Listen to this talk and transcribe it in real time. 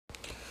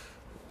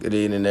Good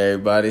evening,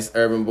 everybody. It's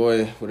Urban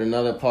Boy with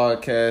another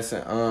podcast,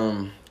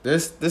 and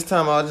this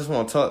time I just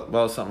want to talk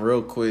about something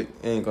real quick.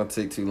 It ain't gonna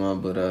take too long,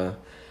 but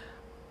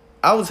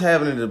I was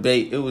having a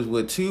debate. It was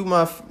with two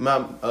of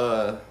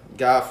my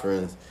guy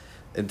friends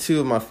and two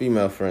of my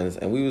female friends,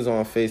 and we was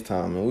on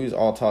FaceTime, and we was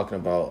all talking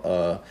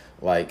about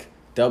like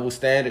double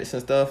standards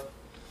and stuff.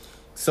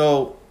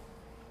 So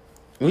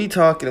we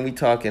talking,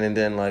 and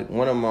then like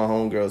one of my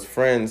homegirl's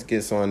friends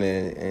gets on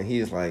there, and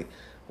he's like,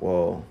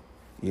 "Well,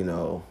 you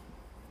know,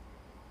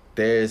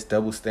 there's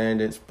double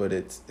standards, but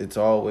it's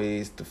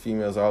always the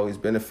females always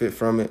benefit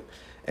from it."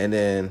 And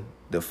then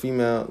my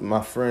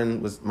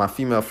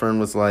female friend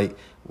was like,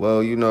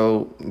 "Well, you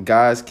know,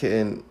 guys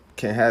can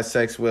have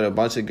sex with a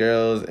bunch of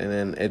girls, and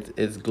then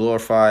it's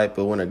glorified,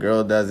 but when a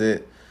girl does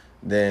it,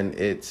 then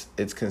it's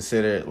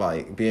considered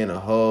like being a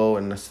hoe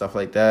and stuff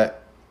like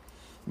that."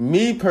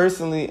 Me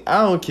personally,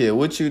 I don't care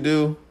what you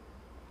do.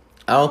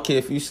 I don't care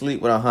if you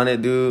sleep with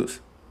 100 dudes.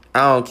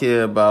 I don't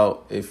care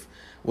about if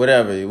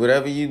whatever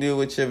you do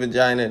with your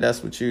vagina,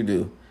 that's what you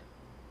do.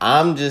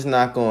 I'm just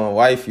not going to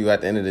wife you at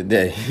the end of the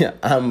day.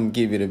 I'm going to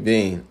give you the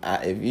bean.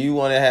 If you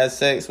want to have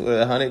sex with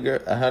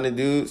 100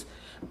 dudes,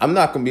 I'm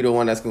not going to be the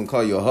one that's going to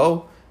call you a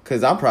hoe,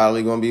 because I'm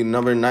probably going to be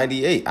number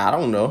 98. I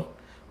don't know.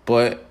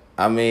 But,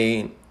 I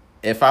mean,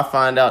 if I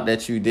find out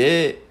that you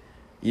did,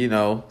 you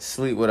know,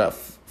 sleep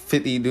with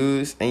 50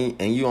 dudes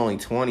and you only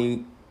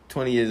 20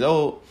 years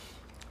old,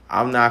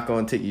 I'm not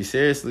going to take you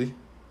seriously.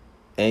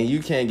 And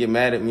you can't get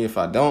mad at me if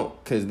I don't,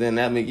 because then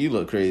that make you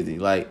look crazy.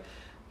 Like,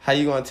 how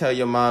you going to tell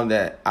your mom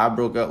that I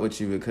broke up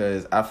with you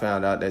because I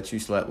found out that you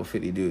slept with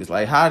 50 dudes?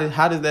 Like, how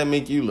does that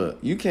make you look?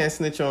 You can't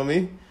snitch on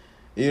me.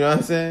 You know what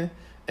I'm saying?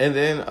 And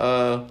then,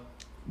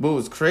 what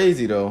was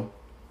crazy, though,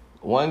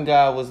 one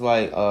guy was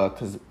like,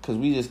 because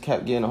we just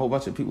kept getting a whole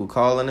bunch of people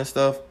calling and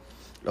stuff.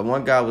 And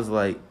one guy was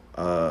like,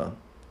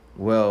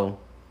 well,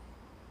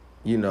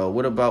 you know,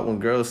 what about when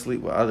girls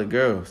sleep with other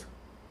girls?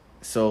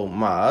 So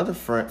my other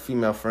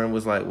female friend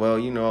was like, well,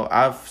 you know,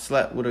 I've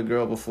slept with a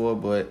girl before,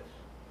 but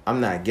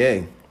I'm not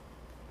gay.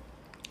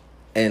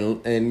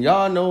 And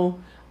y'all know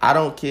I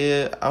don't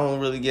care. I don't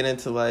really get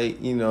into,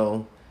 like, you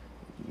know,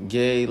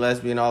 gay,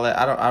 lesbian, all that.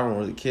 I don't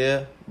really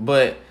care.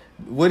 But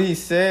what he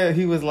said,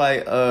 he was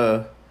like,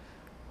 man,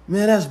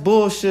 that's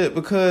bullshit,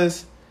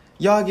 because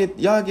y'all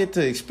get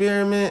to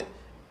experiment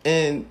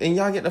and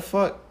y'all get to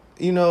fuck,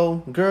 you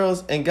know,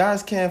 girls, and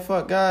guys can't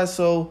fuck guys,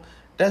 so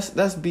that's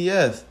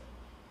BS.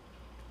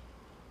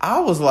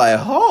 I was like,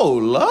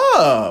 hold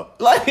up.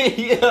 Like,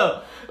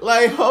 yeah,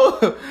 like,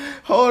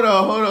 hold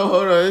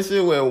on. This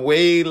shit went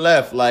way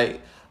left. Like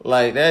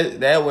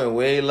that went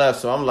way left.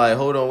 So I'm like,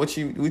 hold on, what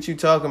you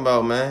talking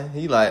about, man?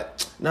 He like,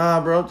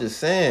 nah, bro, I'm just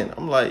saying.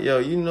 I'm like, yo,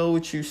 you know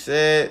what you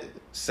said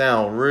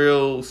sound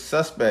real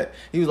suspect.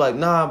 He was like,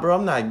 nah, bro,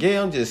 I'm not gay.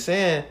 I'm just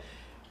saying,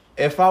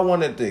 if I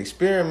wanted to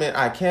experiment,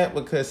 I can't,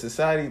 because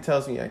society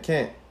tells me I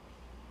can't.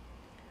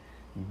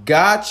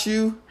 Got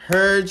you,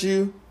 heard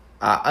you.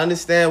 I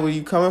understand where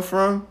you coming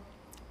from,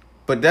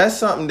 but that's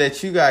something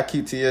that you gotta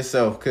keep to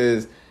yourself,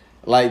 because,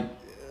 like,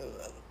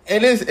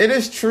 it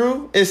is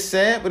true. It's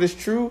sad, but it's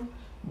true.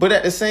 But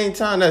at the same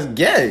time, that's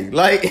gay.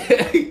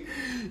 Like,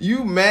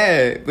 you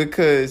mad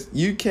because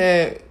you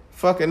can't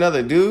fuck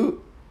another dude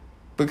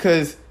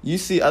because you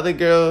see other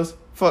girls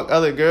fuck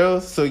other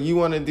girls, so you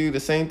want to do the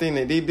same thing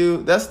that they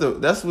do? That's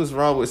what's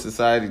wrong with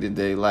society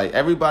today. Like,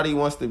 everybody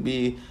wants to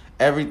be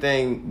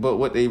everything but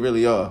what they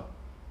really are.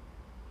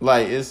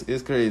 Like,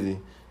 it's crazy.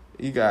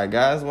 You got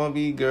guys want to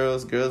be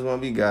girls want to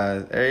be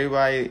guys.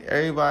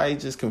 Everybody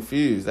just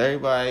confused.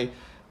 Everybody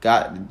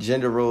got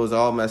gender roles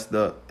all messed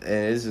up,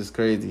 and it's just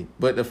crazy.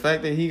 But the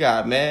fact that he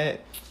got mad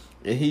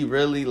and he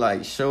really,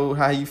 like, showed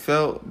how he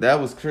felt, that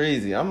was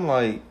crazy. I'm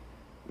like,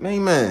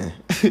 man,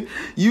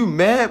 you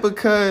mad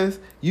because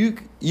you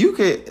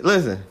could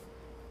listen.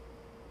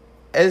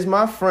 As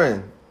my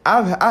friend,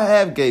 I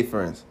have gay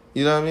friends.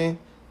 You know what I mean?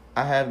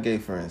 I have gay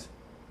friends.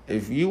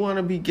 If you want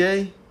to be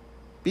gay,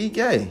 be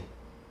gay.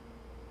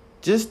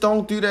 Just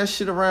don't do that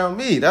shit around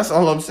me. That's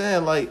all I'm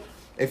saying. Like,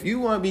 if you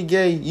want to be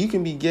gay, you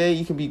can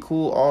be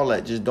cool, all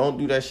that. Just don't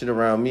do that shit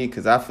around me,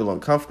 because I feel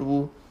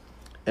uncomfortable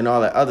and all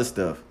that other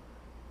stuff.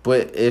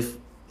 But if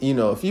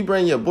you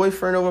bring your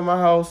boyfriend over my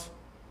house,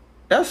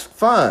 that's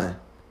fine.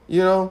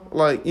 You know,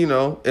 like, you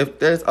know, if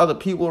there's other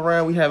people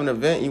around, we have an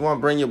event, you want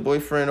to bring your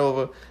boyfriend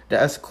over,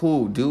 that's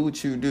cool. Do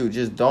what you do.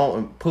 Just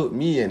don't put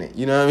me in it.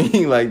 You know what I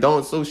mean? Like, don't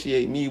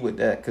associate me with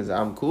that, because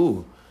I'm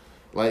cool.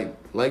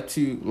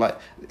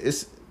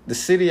 It's the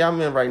city I'm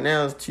in right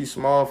now is too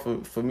small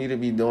for me to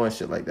be doing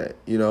shit like that,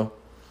 you know?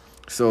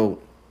 So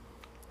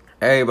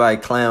everybody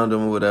clowned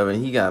him or whatever,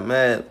 and he got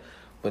mad.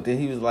 But then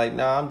he was like,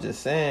 nah, I'm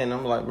just saying.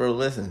 I'm like, bro,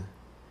 listen.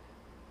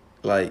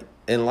 Like,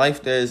 in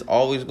life, there's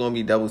always going to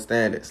be double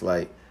standards.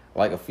 Like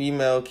a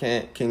female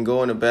can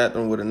go in the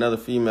bathroom with another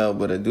female,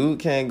 but a dude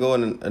can't go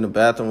in the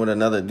bathroom with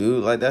another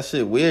dude. Like, that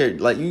shit weird.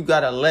 Like, you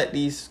got to let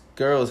these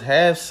girls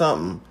have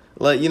something.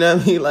 Like, you know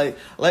what I mean? Like,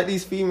 let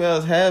these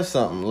females have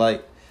something.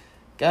 Like,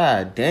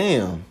 god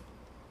damn.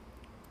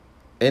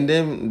 And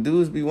then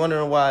dudes be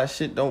wondering why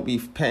shit don't be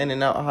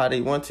panning out how they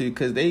want to,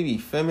 because they be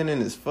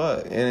feminine as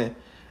fuck. And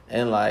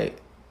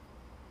like,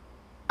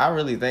 I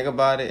really think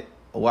about it,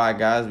 why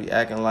guys be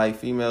acting like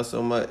females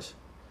so much.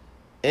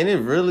 And it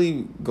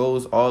really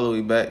goes all the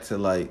way back to,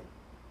 like,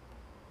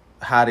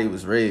 how they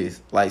was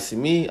raised. Like, see,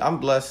 me, I'm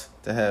blessed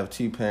to have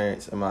two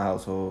parents in my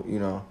household, you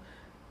know.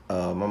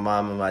 My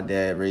mom and my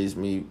dad raised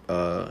me,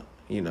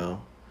 you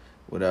know,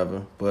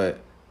 whatever.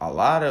 But a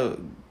lot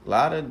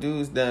of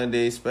dudes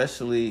nowadays,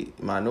 especially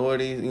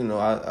minorities, you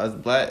know, as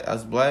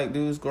black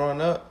dudes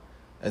growing up,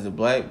 as a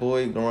black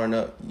boy growing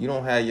up, you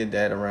don't have your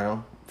dad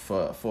around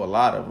for a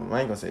lot of them. I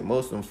ain't gonna say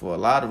most of them, for a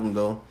lot of them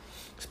though,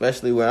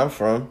 especially where I'm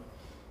from,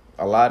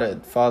 a lot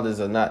of fathers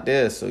are not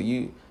there. So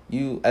you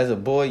as a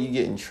boy, you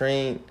getting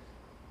trained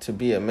to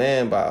be a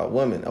man by a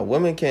woman. A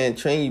woman can't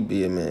train you to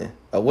be a man.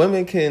 A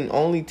woman can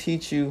only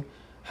teach you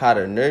how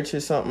to nurture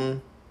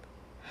something,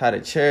 how to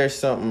cherish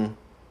something,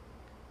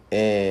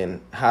 and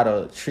how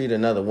to treat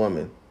another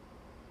woman.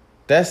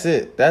 That's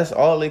it. That's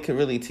all they can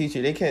really teach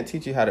you. They can't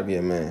teach you how to be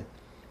a man.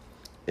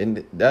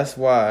 And that's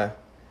why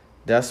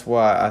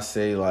I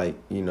say, like,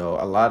 you know,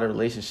 a lot of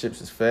relationships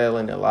is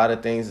failing. A lot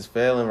of things is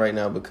failing right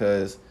now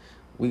because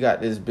we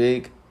got this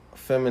big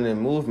feminine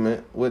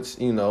movement, which,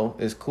 you know,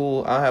 is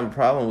cool. I don't have a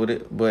problem with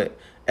it. But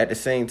at the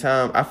same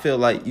time, I feel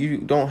like you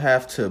don't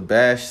have to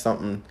bash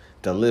something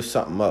to lift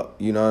something up.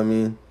 You know what I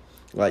mean?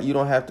 Like, you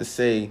don't have to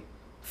say,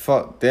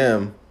 fuck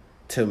them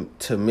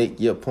to make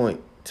your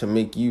point, to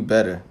make you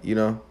better, you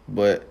know?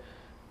 But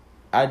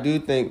I do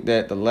think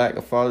that the lack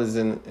of fathers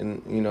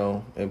in you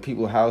know, in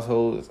people's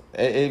households,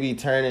 it be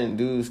turning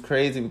dudes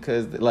crazy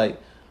because, like,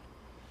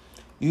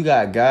 you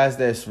got guys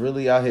that's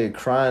really out here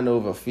crying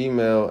over a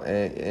female,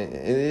 and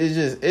it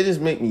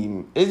just make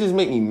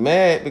me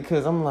mad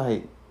because I'm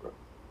like,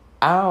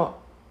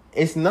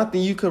 it's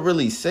nothing you could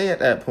really say at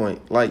that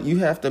point. Like, you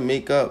have to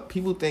make up.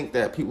 People think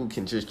that people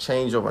can just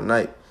change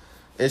overnight.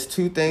 It's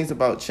two things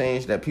about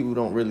change that people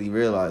don't really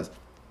realize.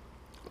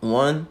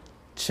 One,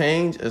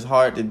 change is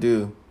hard to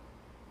do.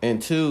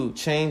 And two,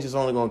 change is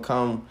only going to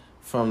come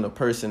from the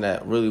person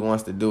that really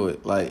wants to do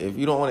it. Like, if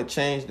you don't want to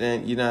change,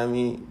 then, you know what I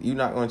mean, you're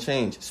not going to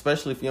change.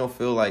 Especially if you don't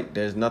feel like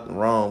there's nothing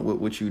wrong with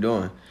what you're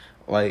doing.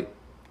 Like,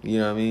 you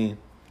know what I mean?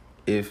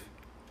 If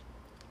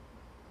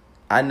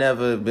I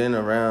never been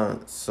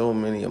around so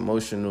many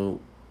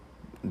emotional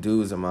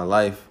dudes in my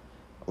life.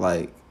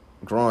 Like,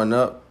 growing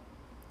up,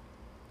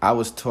 I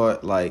was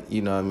taught, like,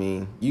 you know what I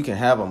mean, you can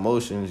have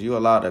emotions, you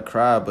allowed to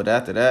cry, but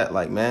after that,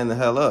 like, man the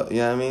hell up, you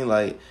know what I mean?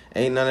 Like,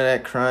 ain't none of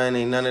that crying,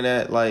 ain't none of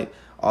that, like,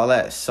 all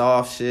that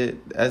soft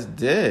shit, that's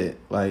dead.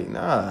 Like,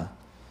 nah.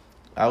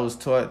 I was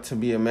taught to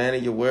be a man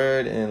of your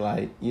word, and,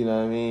 like, you know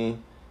what I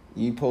mean,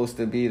 you supposed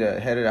to be the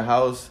head of the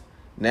house.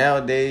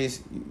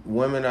 Nowadays,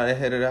 women are the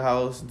head of the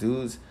house,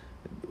 dudes,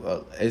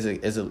 as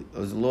a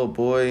little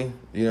boy,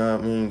 you know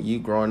what I mean, you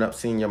growing up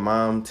seeing your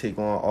mom take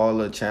on all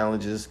the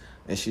challenges,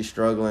 and she's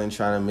struggling,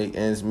 trying to make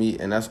ends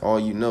meet, and that's all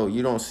you know.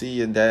 You don't see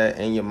your dad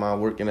and your mom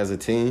working as a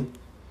team.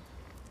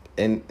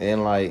 And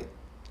like,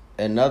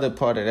 another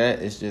part of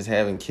that is just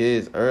having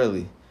kids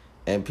early.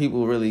 And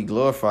people really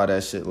glorify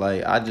that shit.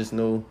 Like, I just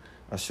know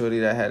a shorty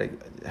that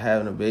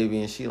having a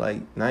baby, and she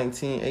like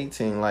 19,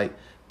 18. Like,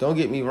 don't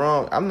get me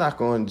wrong, I'm not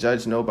going to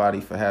judge nobody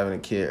for having a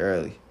kid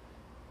early.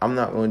 I'm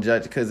not going to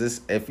judge,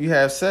 because if you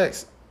have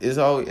sex, it's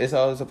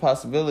always a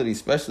possibility,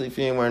 especially if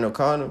you ain't wearing no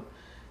condom.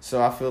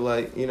 So I feel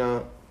like, you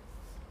know,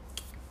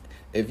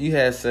 if you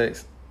have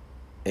sex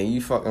and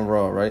you fucking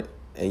raw, right?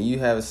 And you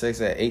have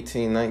sex at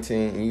 18,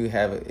 19, and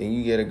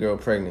you get a girl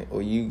pregnant,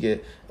 or you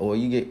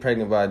get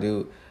pregnant by a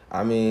dude,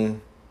 I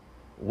mean,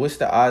 what's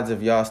the odds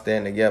of y'all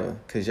staying together?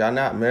 Because y'all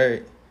not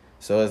married.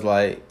 So it's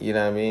like, you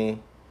know what I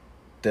mean?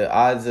 The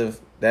odds of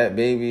that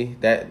baby,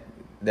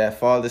 that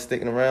father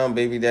sticking around,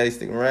 baby daddy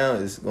sticking around,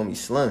 is going to be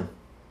slim.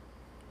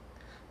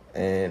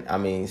 And, I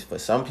mean, for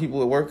some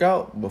people it work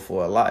out, but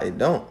for a lot it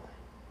don't.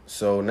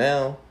 So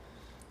now,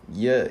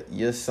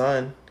 your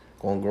son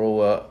gonna grow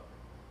up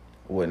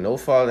with no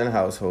father in the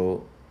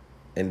household,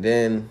 and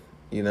then,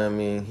 you know what I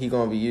mean, he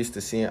gonna be used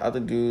to seeing other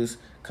dudes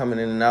coming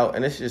in and out,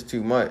 and it's just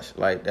too much.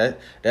 Like,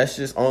 that's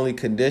just only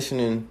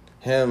conditioning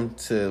him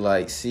to,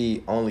 like,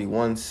 see only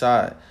one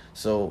side.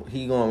 So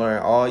he gonna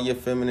learn all your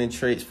feminine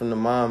traits from the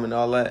mom and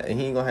all that, and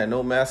he ain't gonna have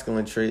no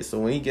masculine traits. So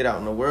when he get out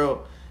in the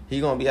world, he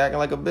gonna be acting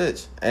like a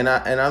bitch. And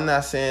I'm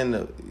not saying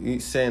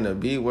the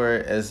B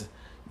word as,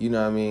 you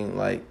know what I mean,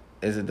 like,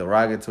 is a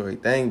derogatory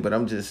thing, but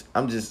I'm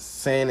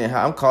just saying it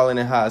how I'm calling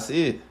it how I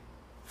see it.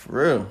 For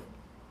real.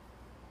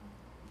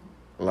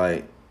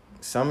 Like,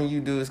 some of you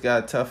dudes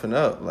gotta toughen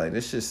up. Like,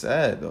 this shit's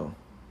sad though.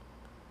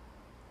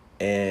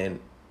 And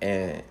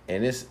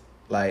it's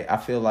like, I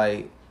feel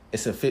like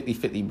it's a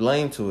 50-50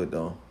 blame to it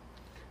though.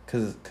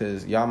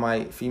 Cause y'all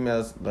might,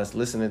 females that's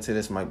listening to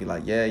this might be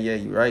like, yeah,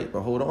 you're right,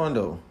 but hold on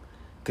though.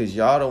 Cause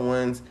y'all the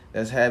ones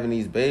that's having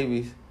these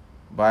babies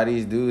by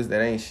these dudes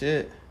that ain't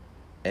shit.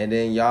 And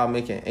then y'all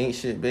making ain't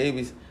shit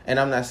babies. And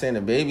I'm not saying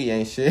the baby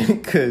ain't shit,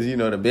 because, you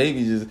know, the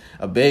baby's just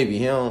a baby.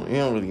 He don't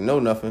really know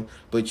nothing.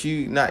 But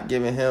you not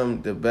giving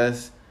him the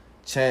best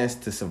chance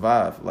to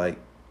survive. Like,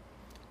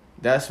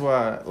 that's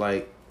why,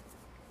 like,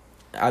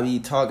 I be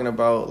talking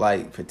about,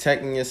 like,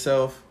 protecting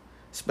yourself,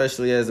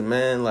 especially as a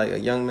man, like a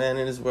young man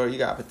in this world. You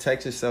gotta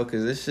protect yourself,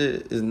 because this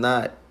shit is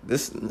not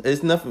this.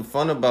 It's nothing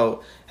fun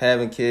about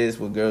having kids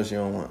with girls you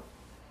don't want,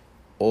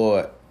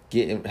 or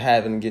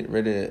having to get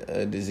rid of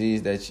a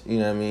disease that you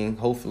know what I mean.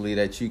 Hopefully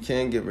that you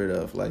can get rid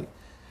of. Like,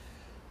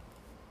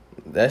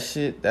 that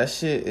shit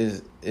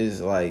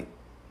is like,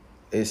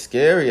 it's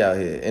scary out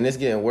here, and it's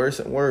getting worse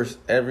and worse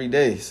every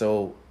day.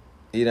 So,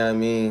 you know what I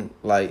mean?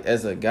 Like,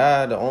 as a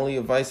guy, the only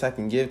advice I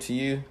can give to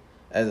you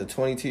as a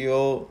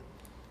 22-year-old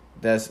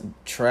that's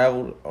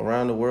traveled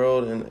around the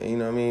world and, you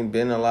know what I mean,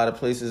 been in a lot of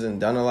places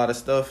and done a lot of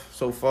stuff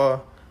so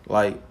far,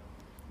 like,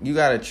 you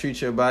got to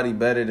treat your body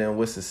better than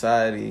what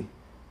society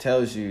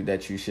tells you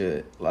that you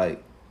should.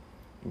 Like,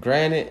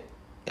 granted,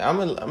 I'm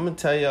gonna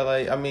tell you,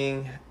 like, I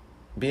mean,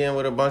 being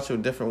with a bunch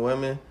of different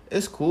women,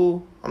 it's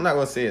cool. I'm not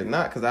going to say it's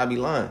not, because I'd be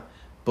lying.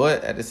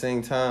 But at the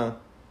same time,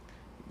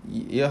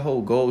 your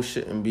whole goal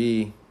shouldn't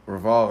be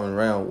revolving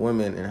around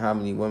women and how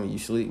many women you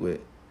sleep with.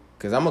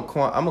 Because I'm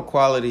a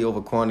quality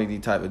over quantity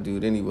type of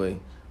dude anyway.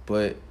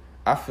 But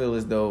I feel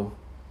as though,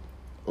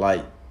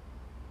 like,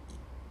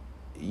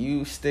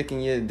 you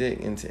sticking your dick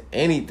into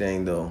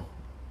anything, though,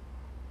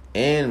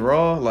 and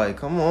raw, like,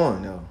 come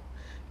on, though.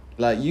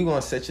 Like, you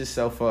going to set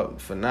yourself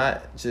up for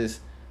not just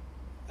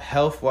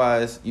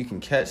health-wise, you can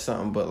catch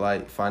something, but,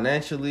 like,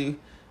 financially,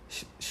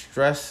 you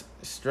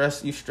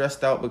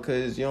stressed out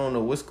because you don't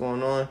know what's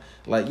going on.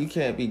 Like, you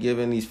can't be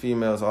giving these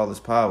females all this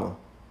power.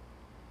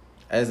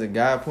 As a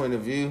guy point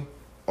of view,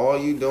 all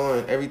you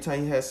doing every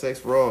time you have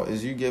sex raw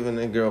is you giving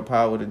a girl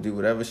power to do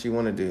whatever she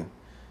want to do.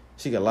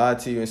 She could lie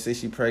to you and say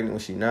she pregnant when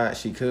she not.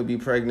 She could be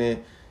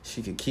pregnant.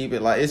 She could keep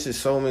it. Like, it's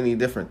just so many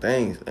different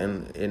things.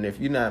 And if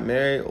you're not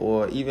married,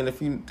 or even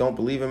if you don't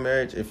believe in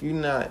marriage, if you're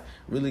not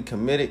really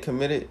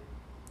committed,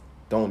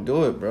 don't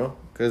do it, bro.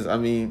 Because, I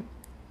mean,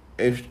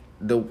 if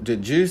the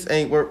juice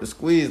ain't worth the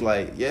squeeze,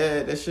 like,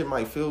 yeah, that shit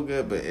might feel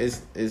good, but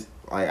it's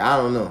like, I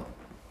don't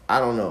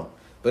know.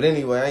 But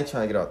anyway, I ain't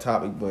trying to get off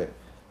topic, but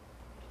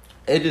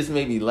it just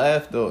made me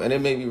laugh, though, and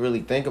it made me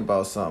really think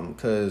about something,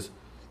 because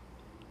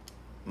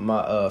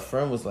my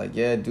friend was like,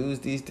 yeah, dudes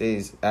these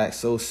days act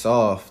so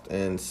soft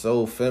and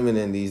so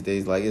feminine these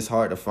days. Like, it's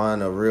hard to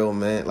find a real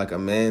man, like a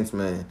man's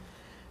man.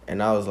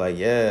 And I was like,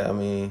 yeah, I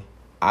mean,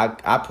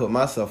 I put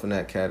myself in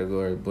that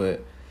category,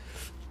 but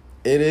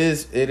it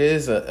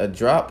is a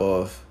drop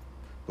off,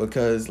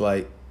 because,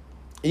 like,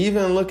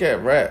 even look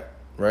at rap,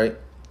 right?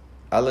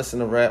 I listen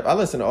to rap. I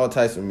listen to all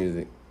types of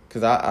music,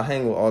 because I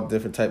hang with all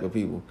different type of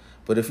people.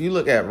 But if you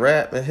look at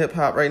rap and hip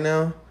hop right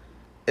now,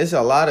 it's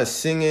a lot of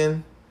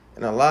singing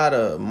and a lot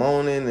of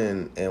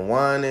moaning and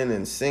whining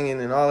and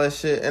singing and all that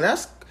shit. And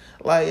that's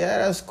like, yeah,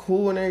 that's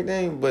cool and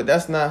everything, but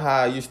that's not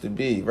how it used to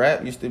be.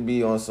 Rap used to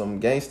be on some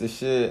gangster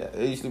shit.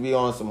 It used to be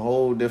on some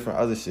whole different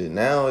other shit.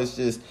 Now it's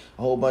just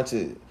a whole bunch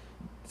of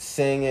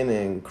singing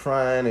and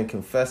crying and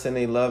confessing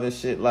they love and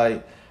shit.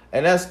 Like,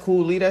 and that's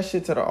cool. Leave that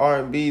shit to the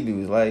R&B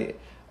dudes. Like,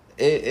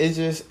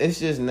 it's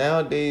just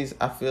nowadays,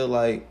 I feel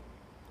like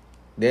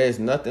there's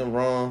nothing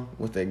wrong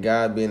with a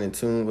guy being in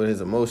tune with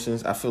his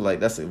emotions. I feel like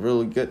that's a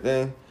really good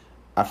thing.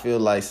 I feel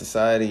like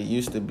society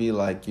used to be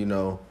like, you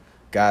know,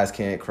 guys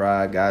can't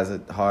cry, guys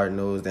are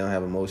hard-nosed, they don't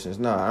have emotions.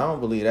 No, I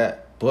don't believe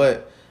that.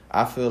 But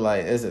I feel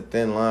like there's a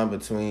thin line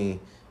between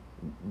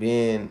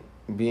being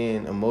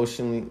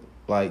emotionally,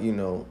 like, you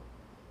know,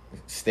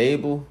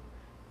 stable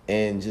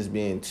and just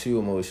being too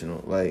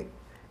emotional. Like,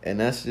 and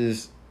that's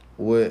just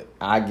what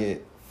I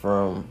get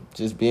from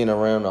just being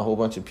around a whole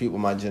bunch of people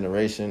my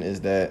generation,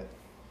 is that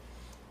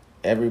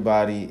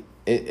everybody,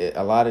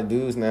 a lot of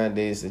dudes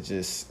nowadays are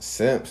just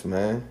simps,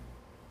 man.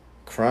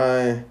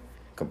 Crying,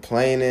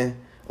 complaining.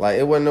 Like,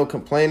 it wasn't no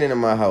complaining in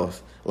my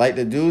house. Like,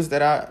 the dudes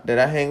that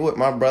I hang with,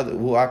 my brother,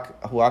 who I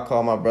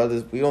call my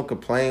brothers, we don't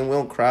complain, we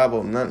don't cry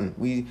about nothing.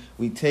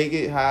 We take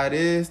it how it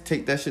is,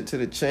 take that shit to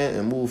the chin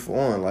and move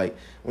on. Like,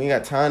 we ain't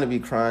got time to be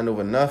crying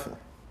over nothing.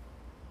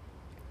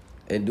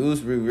 And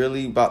dudes be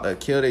really about to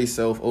kill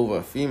themselves over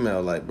a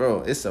female. Like,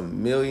 bro, it's a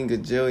million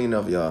gajillion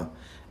of y'all.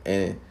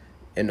 And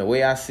the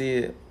way I see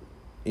it,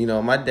 you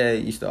know, my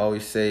dad used to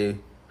always say,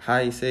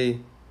 how he say,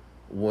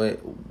 when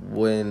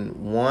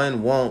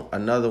one won't,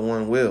 another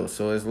one will.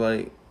 So it's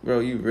like, bro,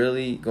 you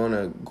really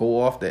gonna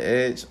go off the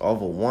edge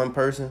off of one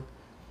person?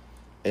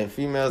 And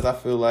females, I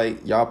feel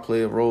like y'all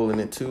play a role in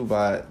it too,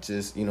 by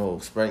just, you know,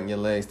 spreading your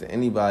legs to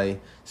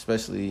anybody,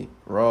 especially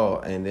raw,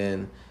 and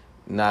then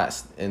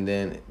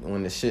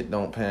when the shit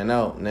don't pan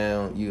out,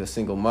 now you a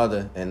single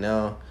mother, and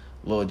now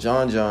little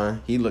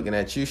John, he looking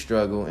at you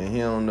struggle, and he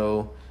don't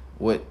know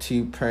what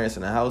two parents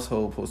in a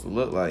household supposed to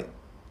look like.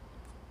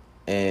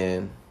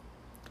 And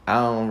I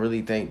don't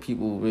really think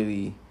people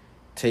really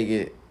take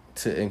it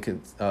in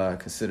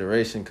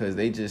consideration, because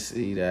they just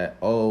see that,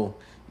 oh,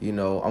 you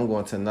know, I'm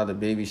going to another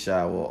baby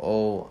shower,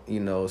 oh, you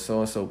know,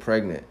 so-and-so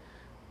pregnant.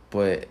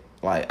 But,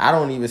 like, I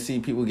don't even see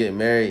people get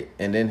married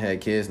and then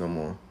have kids no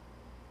more.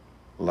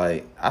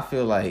 Like, I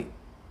feel like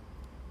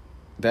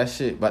that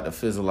shit about to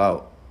fizzle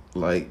out.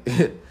 Like,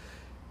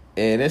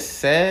 And it's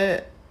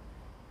sad,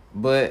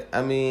 but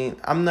I mean,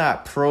 I'm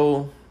not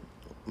pro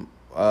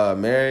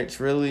marriage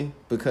really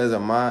because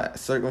of my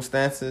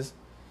circumstances,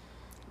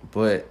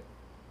 but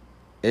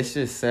it's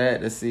just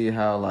sad to see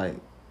how like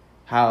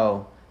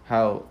how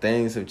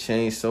things have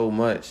changed so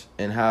much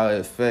and how it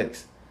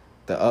affects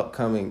the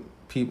upcoming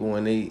people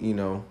when they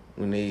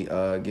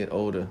get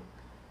older.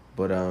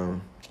 But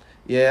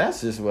yeah,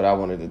 that's just what I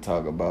wanted to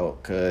talk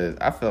about because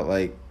I felt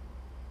like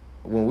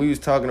when we was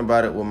talking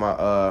about it with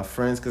my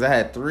friends, because I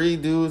had 3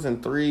 dudes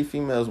and 3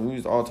 females, we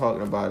was all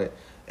talking about it,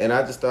 and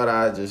I just thought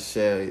I'd just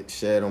share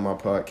it on my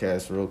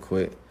podcast real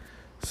quick.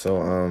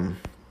 So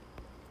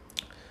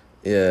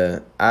yeah,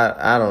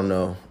 I don't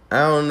know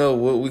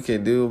what we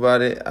can do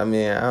about it. I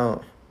mean,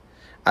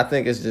 I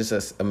think it's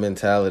just a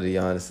mentality,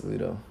 honestly,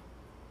 though.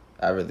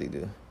 I really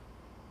do.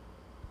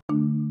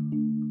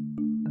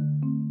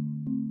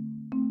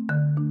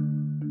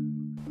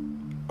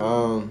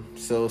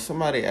 So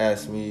somebody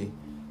asked me,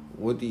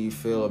 what do you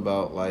feel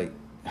about like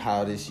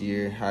how this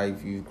year, how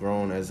you've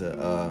grown as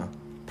a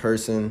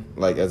person,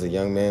 like as a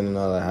young man and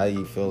all that, how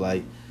you feel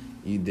like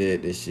you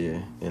did this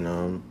year?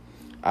 And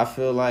I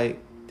feel like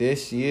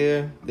this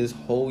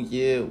whole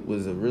year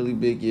was a really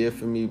big year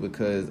for me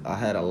because I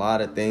had a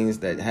lot of things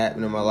that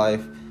happened in my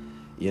life.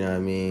 You know what I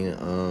mean?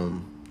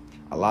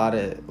 A lot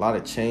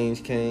of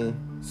change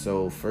came.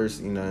 So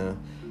first,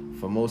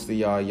 for most of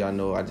y'all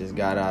know I just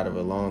got out of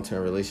a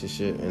long-term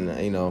relationship, and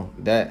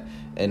that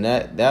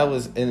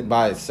was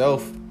by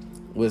itself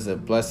was a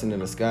blessing in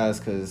disguise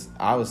because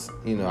I was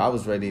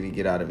ready to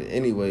get out of it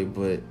anyway,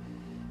 but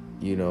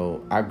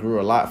I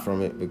grew a lot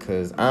from it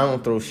because I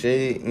don't throw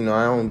shade,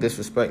 I don't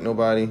disrespect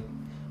nobody,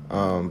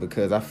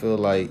 because I feel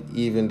like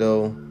even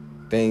though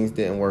things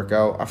didn't work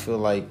out, I feel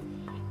like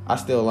I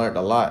still learned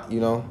a lot,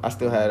 I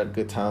still had a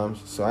good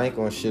times, so I ain't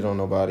gonna shit on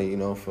nobody,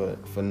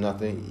 for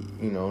nothing,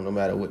 no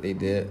matter what they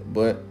did,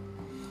 but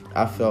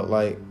I felt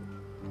like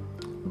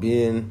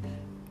getting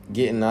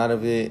out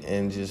of it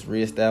and just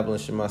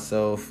reestablishing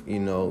myself,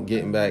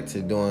 getting back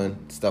to doing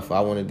stuff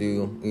I want to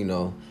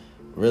do,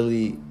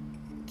 really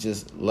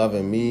just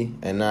loving me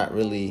and not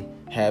really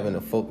having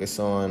to focus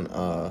on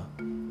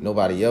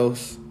nobody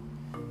else.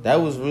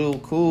 That was real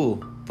cool,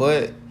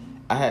 but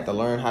I had to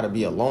learn how to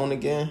be alone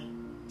again.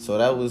 So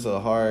that was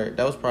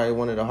probably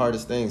one of the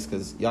hardest things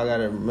because y'all got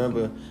to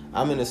remember,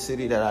 I'm in a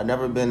city that I've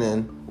never been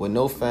in with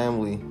no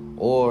family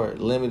or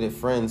limited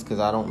friends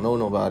because I don't know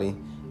nobody.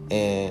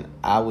 And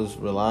I was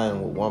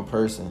relying with one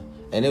person.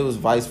 And it was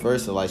vice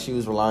versa. Like, she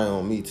was relying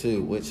on me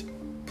too, which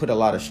put a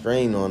lot of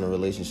strain on the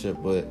relationship.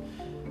 But,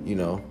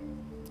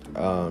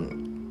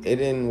 it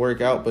didn't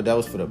work out, but that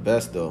was for the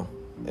best though.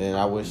 And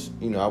I wish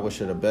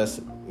her the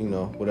best,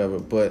 whatever.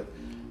 But,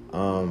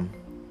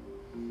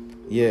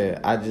 yeah,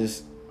 I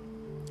just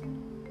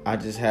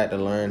had to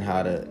learn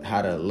how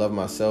to love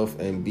myself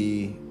and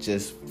be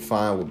just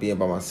fine with being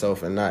by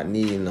myself and not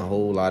needing a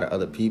whole lot of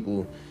other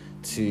people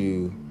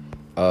to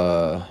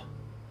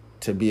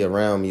be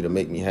around me to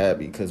make me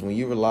happy. Because when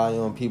you rely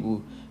on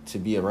people to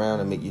be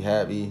around and make you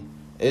happy,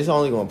 it's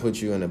only gonna put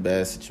you in a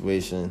bad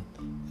situation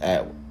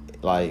at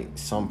like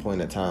some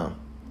point in time.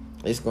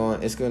 It's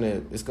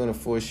gonna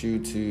force you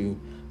to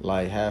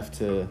like have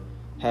to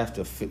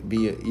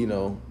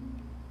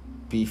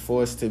be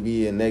forced to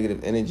be in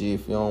negative energy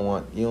if you don't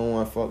want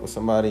to fuck with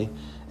somebody,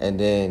 and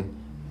then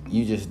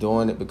you just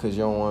doing it because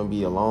you don't want to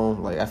be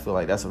alone. Like, I feel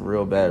like that's a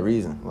real bad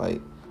reason.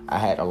 Like, I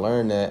had to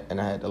learn that, and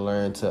I had to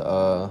learn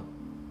to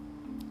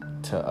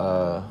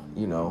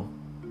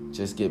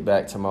just get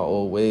back to my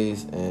old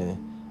ways, and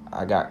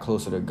I got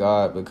closer to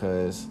God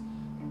because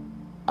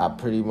I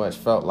pretty much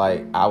felt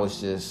like I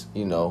was just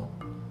just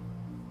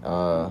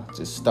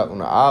stuck on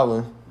the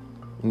island,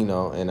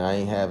 and I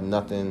ain't have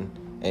nothing.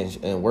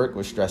 And work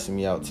was stressing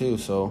me out too,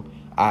 so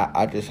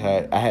I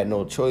had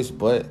no choice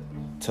but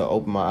to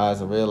open my eyes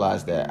and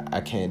realize that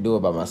I can't do it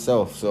by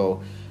myself.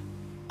 So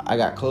I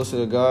got closer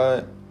to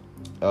God.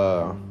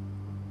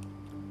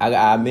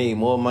 I made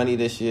more money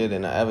this year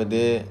than I ever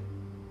did,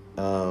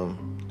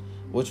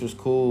 which was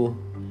cool.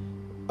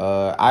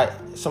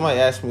 Somebody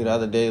asked me the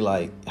other day,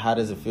 like, how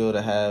does it feel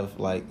to have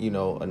like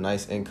a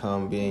nice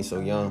income being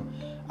so young?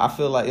 I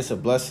feel like it's a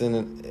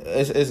blessing.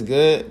 It's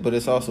good, but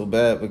it's also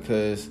bad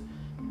because,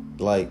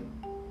 like,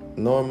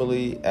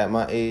 normally at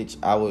my age,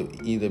 I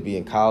would either be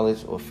in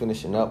college or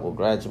finishing up or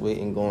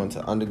graduating, going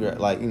to undergrad,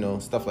 like,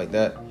 stuff like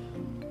that.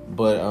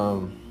 But I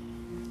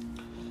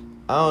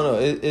don't know.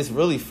 It's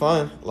really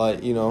fun.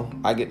 Like,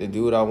 I get to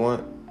do what I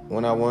want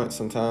when I want.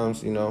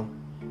 Sometimes,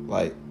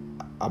 like,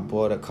 I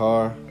bought a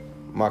car.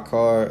 My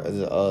car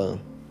is a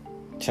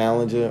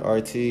Challenger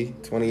RT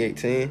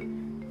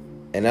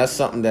 2018, and that's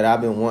something that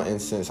I've been wanting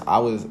since I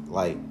was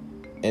like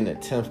in the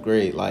 10th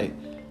grade. Like,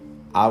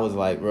 I was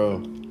like, bro,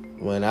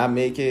 when I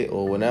make it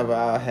or whenever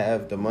I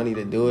have the money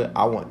to do it,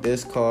 I want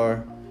this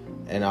car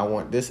and I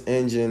want this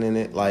engine in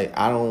it. Like,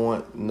 I don't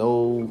want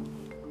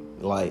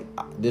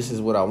this is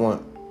what I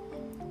want.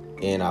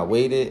 And I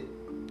waited.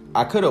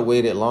 I could have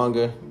waited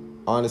longer,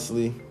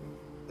 honestly,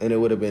 and it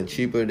would have been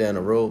cheaper down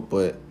the road.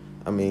 But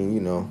I mean,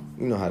 you know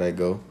how that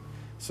go.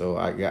 So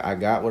I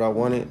got what I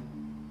wanted.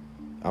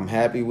 I'm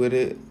happy with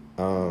it.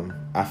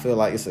 I feel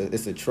like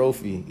it's a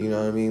trophy. You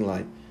know what I mean?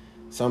 Like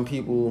some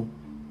people,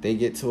 they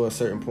get to a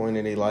certain point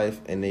in their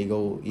life and they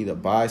go either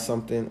buy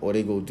something or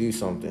they go do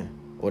something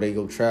or they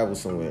go travel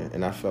somewhere.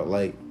 And I felt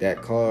like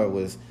that car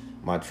was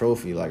my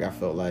trophy. Like I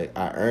felt like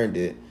I earned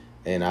it,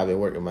 and I've been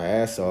working my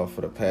ass off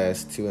for the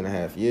past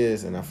 2.5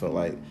 years, and I felt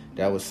like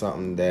that was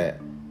something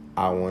that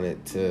I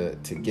wanted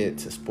to get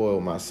to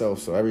spoil myself.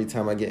 So every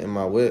time I get in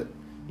my whip,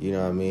 you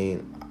know what I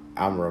mean,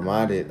 I'm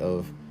reminded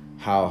of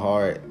how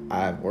hard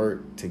I've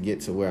worked to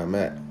get to where I'm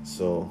at.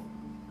 So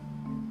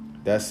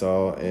that's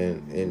all.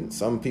 And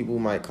some people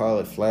might call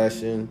it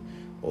flashing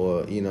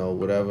or, you know,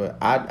 whatever.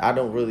 I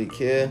don't really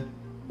care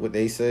what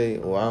they say,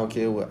 or I don't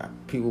care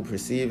what people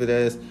perceive it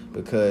as,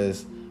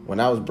 because when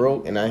I was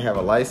broke and I didn't have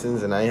a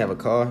license and I didn't have a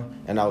car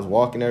and I was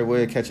walking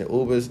everywhere catching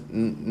Ubers,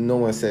 no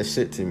one said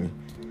shit to me.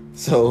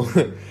 So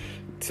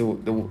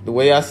to the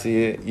way I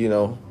see it, you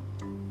know,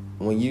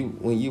 when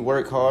you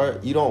work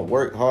hard, you don't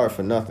work hard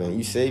for nothing.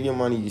 You save your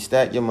money, you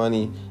stack your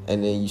money,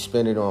 and then you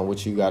spend it on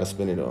what you got to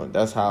spend it on.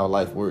 That's how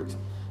life works.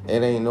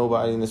 It ain't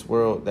nobody in this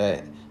world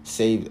that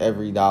saved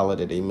every dollar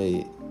that they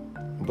made.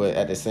 But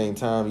at the same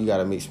time, you got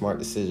to make smart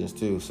decisions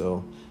too.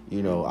 So,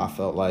 you know, I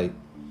felt like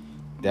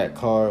that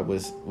car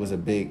was a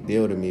big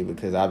deal to me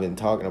because I've been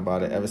talking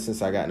about it ever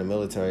since I got in the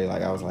military.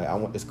 Like I was like, I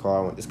want this car,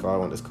 I want this car, I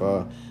want this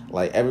car.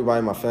 Like everybody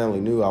in my family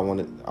knew I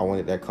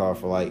wanted that car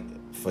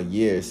for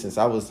years. Since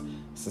I was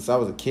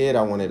a kid,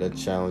 I wanted a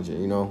Challenger,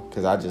 you know,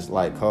 because I just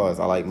like cars.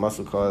 I like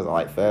muscle cars, I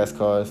like fast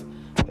cars,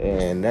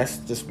 and that's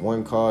just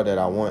one car that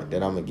I want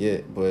that I'm gonna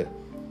get. But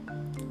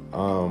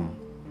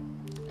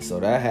so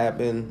that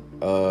happened.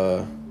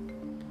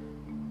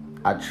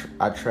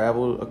 I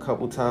traveled a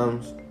couple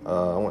times.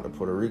 I went to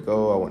Puerto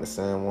Rico, I went to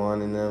San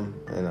Juan and them,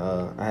 and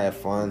I had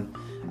fun.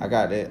 I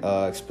got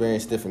to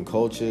experience different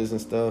cultures and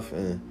stuff,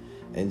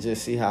 and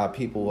just see how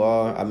people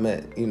are. I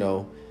met, you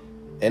know,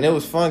 and it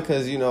was fun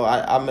because, you know,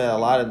 I met a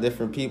lot of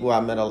different people. I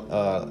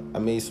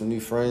made some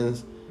new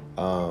friends.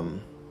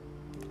 You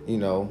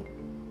know,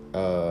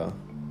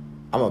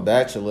 I'm a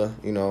bachelor,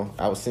 you know.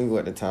 I was single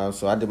at the time,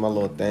 so I did my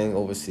little thing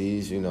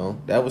overseas, you know.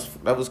 That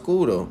was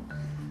cool though.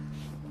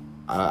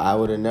 I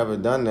would have never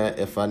done that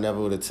if I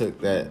never would have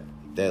took that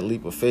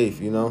leap of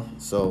faith, you know.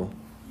 So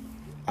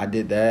I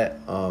did that.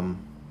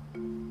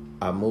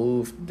 I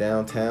moved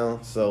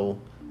downtown, so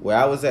where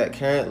I was at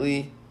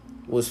currently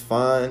was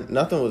fine.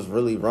 Nothing was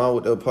really wrong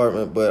with the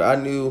apartment, but I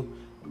knew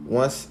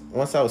once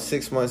I was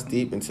 6 months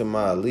deep into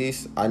my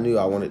lease, I knew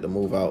I wanted to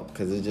move out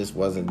because it just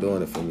wasn't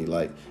doing it for me.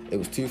 Like, it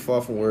was too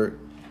far from work.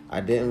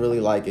 I didn't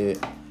really like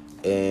it,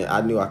 and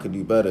I knew I could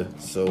do better.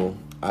 So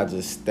I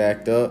just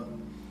stacked up,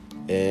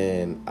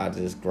 and I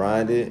just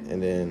grinded,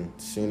 and then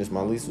as soon as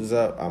my lease was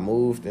up, I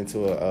moved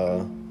into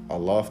a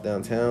loft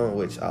downtown,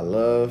 which I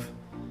love,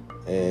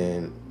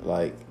 and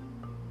like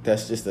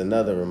that's just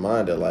another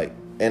reminder. Like,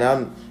 and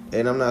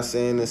I'm not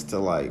saying this to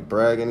like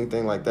brag or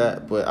anything like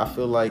that, but I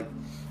feel like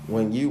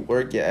when you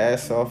work your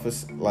ass off for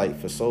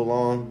so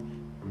long,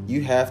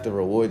 you have to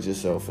reward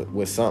yourself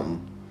with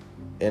something.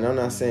 And I'm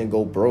not saying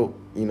go broke,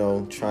 you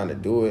know, trying to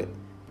do it,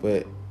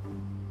 but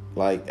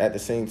like at the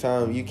same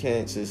time, you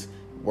can't just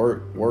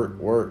work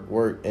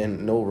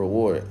and no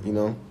reward, you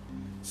know?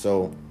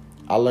 So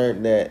I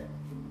learned that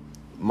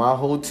my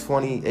whole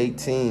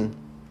 2018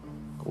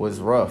 was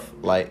rough.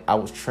 Like, I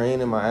was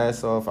training my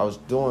ass off. I was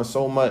doing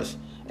so much,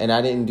 and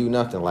I didn't do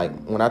nothing. Like,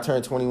 when I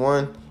turned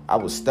 21, I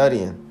was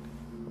studying.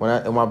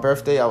 On my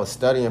birthday, I was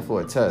studying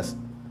for a test.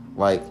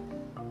 Like,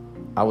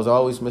 I was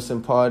always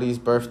missing parties,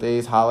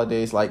 birthdays,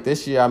 holidays. Like,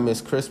 this year I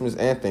missed Christmas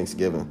and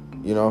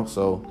Thanksgiving, you know?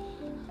 So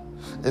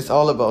it's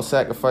all about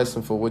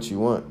sacrificing for what you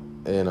want.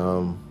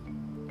 And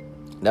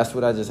that's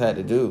what I just had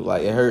to do.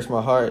 Like, it hurts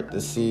my heart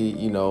to see,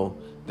 you know,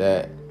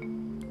 that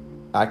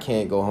I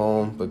can't go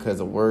home because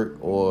of work,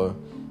 or,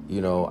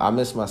 you know, I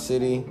miss my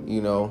city,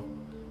 you know.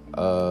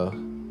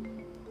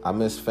 I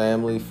miss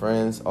family,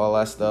 friends, all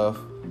that stuff.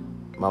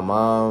 My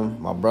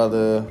mom, my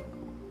brother,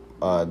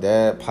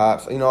 dad,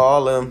 pops, you know,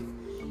 all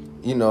them.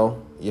 You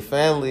know, your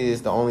family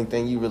is the only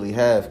thing you really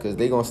have, because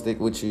they going to stick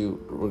with you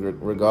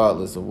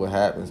regardless of what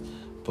happens.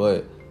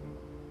 But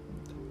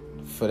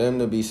for them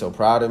to be so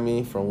proud of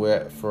me for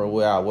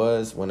where I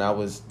was when I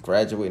was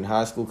graduating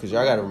high school, because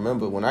y'all got to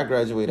remember, when I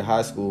graduated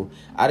high school,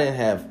 I didn't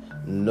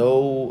have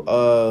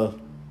no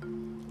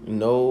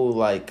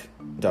like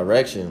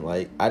direction.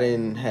 Like, I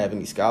didn't have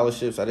any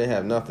scholarships. I didn't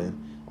have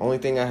nothing. Only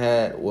thing I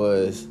had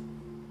was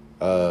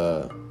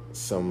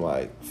some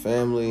like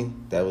family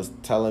that was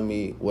telling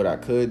me what I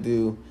could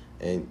do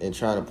and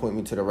trying to point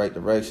me to the right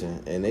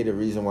direction. And they the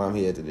reason why I'm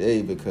here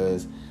today,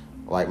 because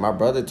like my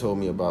brother told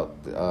me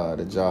about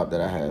the job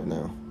that I have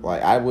now.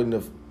 Like, I wouldn't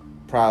have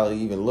probably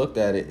even looked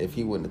at it if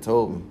he wouldn't have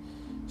told me.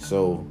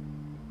 So,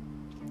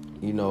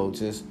 you know,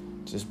 just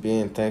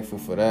being thankful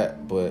for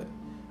that. But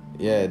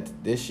yeah,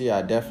 this year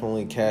I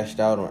definitely cashed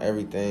out on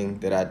everything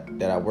that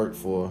I worked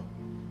for,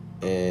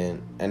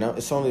 and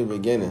it's only the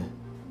beginning.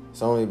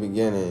 It's only the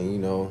beginning, you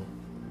know.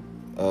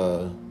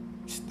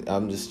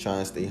 I'm just trying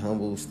to stay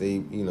humble,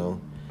 stay, you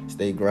know,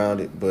 stay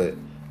grounded. But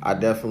I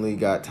definitely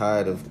got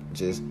tired of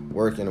just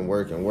working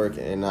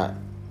and not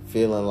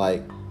feeling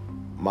like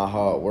my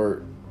hard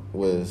work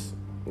was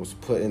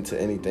put into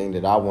anything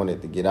that I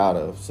wanted to get out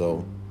of.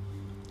 So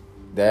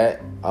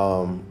that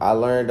I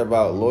learned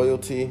about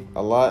loyalty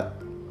a lot.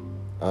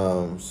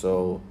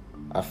 So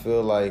I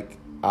feel like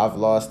I've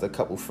lost a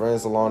couple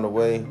friends along the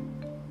way.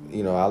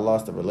 I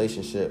lost a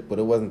relationship, but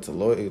it wasn't to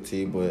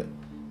loyalty, but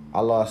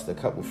I lost a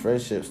couple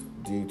friendships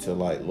due to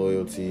like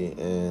loyalty.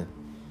 And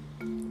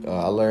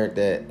I learned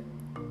that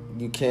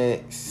you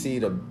can't see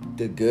the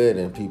good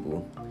in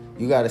people.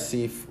 You got to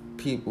see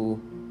people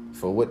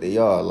for what they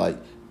are. Like,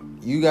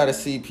 you got to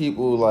see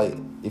people, like,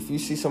 if you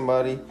see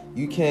somebody,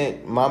 you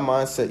can't, my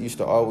mindset used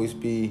to always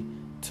be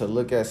to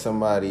look at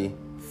somebody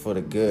for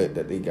the good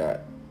that they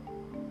got.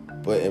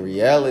 But in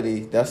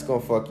reality, that's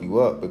going to fuck you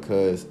up,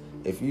 because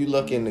if you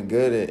look in the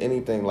good at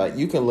anything, like,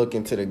 you can look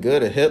into the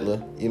good of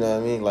Hitler, you know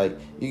what I mean? Like,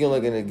 you can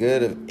look in the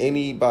good of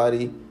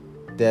anybody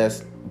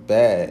that's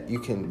bad. You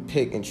can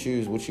pick and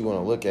choose what you want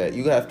to look at.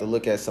 You have to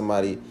look at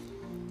somebody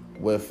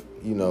with,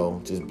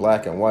 just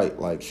black and white,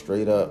 like,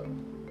 straight up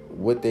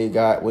what they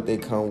got, what they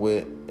come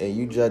with, and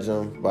you judge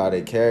them by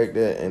their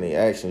character and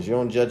their actions. You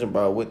don't judge them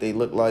by what they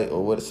look like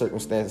or what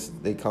circumstances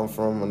they come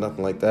from or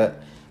nothing like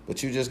that.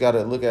 But you just got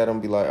to look at them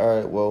and be like, all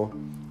right, well,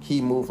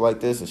 he moved like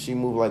this or she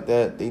moved like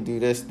that. They do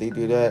this, they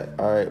do that.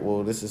 All right,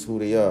 well, this is who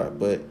they are.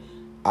 But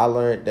I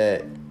learned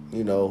that,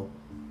 you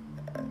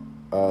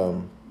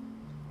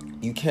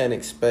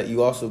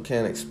also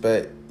can't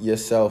expect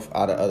yourself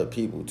out of other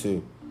people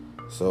too.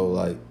 So,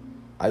 like,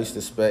 I used to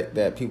expect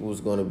that people was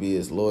going to be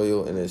as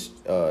loyal and as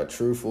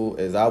truthful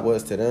as I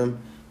was to them.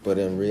 But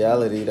in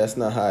reality, that's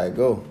not how it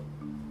go.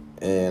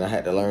 And I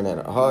had to learn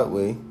that the hard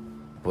way.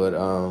 But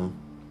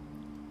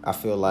I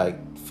feel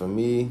like, for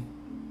me,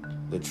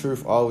 the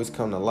truth always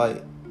come to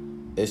light.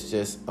 It's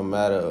just a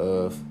matter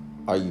of,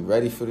 are you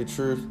ready for the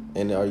truth,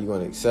 and are you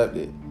going to accept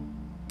it?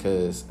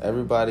 Because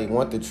everybody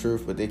want the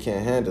truth, but they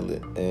can't handle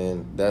it.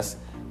 And that's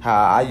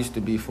how I used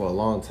to be for a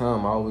long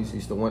time. I always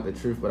used to want the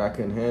truth, but I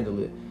couldn't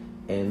handle it.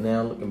 And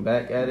now looking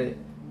back at it,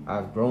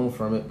 I've grown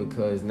from it,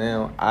 because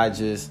now I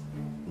just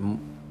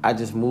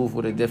move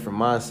with a different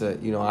mindset.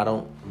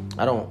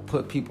 I don't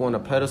put people on a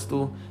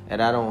pedestal,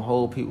 and I don't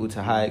hold people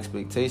to high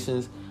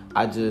expectations.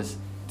 I just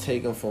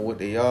take them for what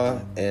they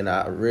are, and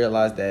I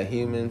realize that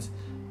humans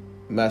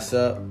mess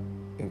up,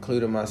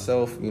 including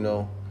myself,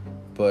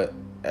 but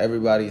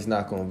everybody's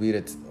not going to be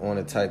on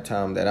the type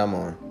time that I'm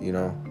on,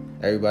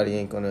 Everybody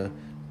ain't going to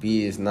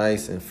be as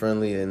nice and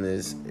friendly and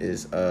as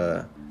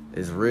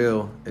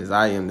real as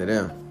I am to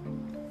them.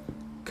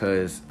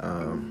 Because,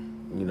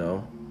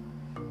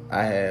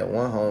 I had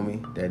one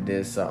homie that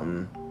did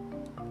something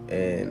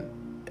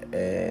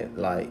and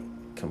like,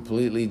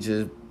 completely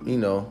just,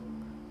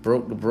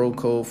 broke the bro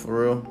code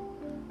for real.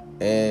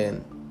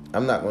 And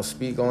I'm not going to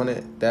speak on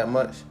it that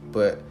much,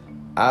 but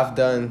I've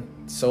done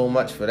so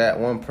much for that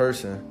one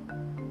person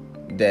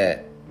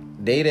that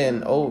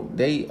they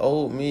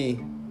owed me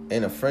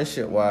in a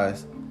friendship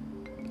wise.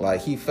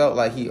 Like, he felt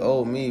like he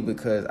owed me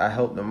because I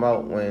helped him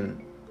out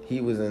when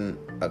he was in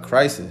a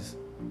crisis.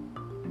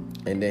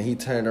 And then he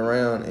turned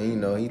around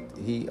and,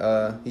 he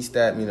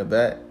stabbed me in the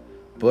back.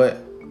 But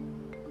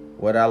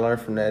what I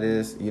learned from that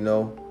is, you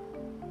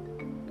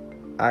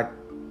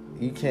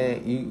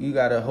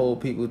gotta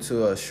hold people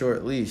to a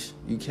short leash.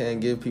 You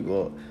can't give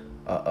people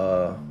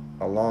a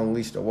long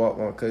leash to walk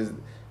on, because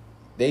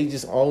they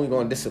just only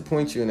gonna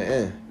disappoint you in the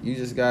end. You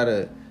just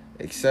gotta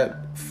accept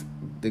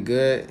the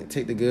good and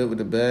take the good with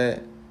the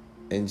bad,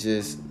 and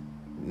just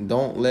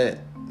don't let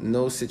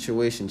no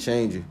situation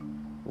change you,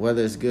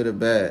 whether it's good or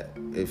bad.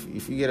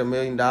 If you get $1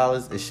 million,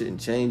 it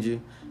shouldn't change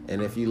you.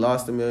 And if you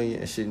lost $1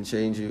 million, it shouldn't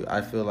change you. I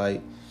feel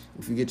like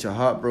if you get your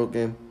heart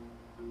broken,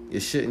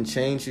 it shouldn't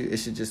change you. It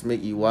should just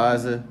make you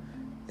wiser.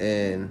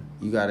 And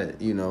you gotta,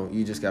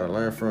 you just gotta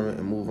learn from it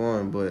and move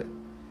on. But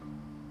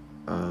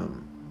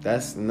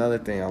that's another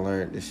thing I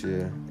learned this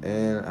year.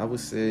 And I would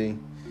say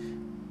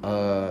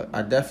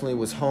I definitely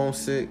was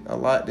homesick a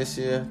lot this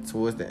year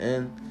towards the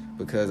end,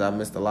 because I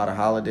missed a lot of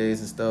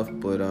holidays and stuff.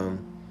 But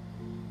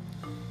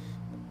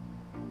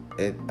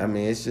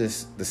it's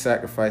just the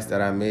sacrifice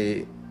that I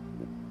made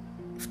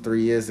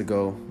 3 years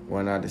ago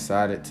when I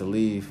decided to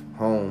leave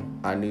home.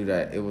 I knew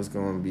that it was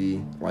going to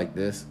be like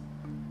this.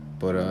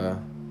 But,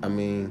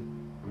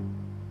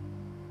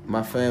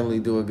 my family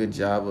do a good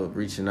job of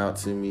reaching out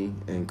to me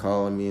and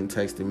calling me and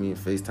texting me and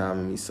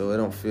FaceTiming me, so it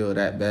don't feel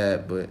that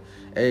bad. But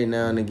every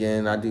now and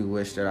again, I do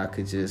wish that I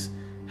could just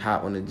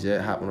hop on a jet,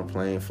 hop on a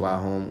plane, fly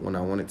home when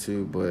I wanted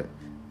to, but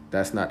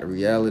that's not the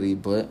reality.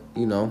 But,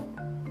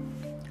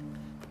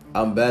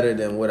 I'm better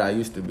than what I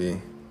used to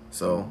be,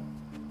 so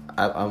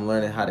I'm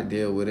learning how to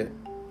deal with it.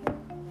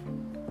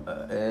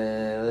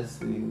 And let's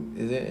see,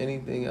 is there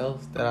anything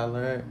else that I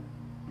learned?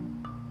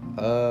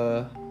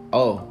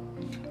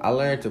 I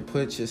learned to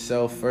put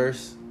yourself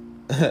first.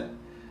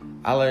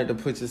 I learned to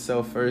put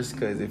yourself first,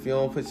 because if you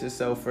don't put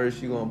yourself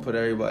first, you're gonna put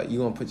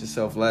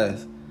yourself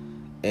last.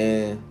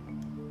 And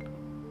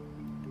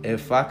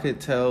if I could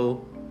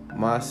tell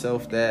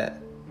myself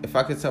that if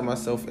I could tell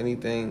myself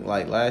anything,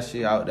 like last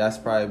year, that's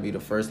probably be the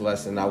first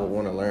lesson I would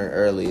want to learn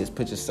early is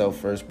put yourself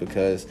first,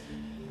 because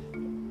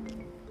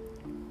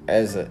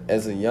as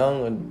a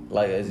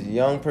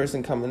young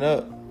person coming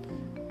up,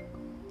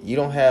 you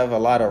don't have a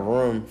lot of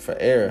room for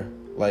error.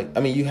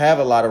 You have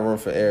a lot of room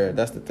for error.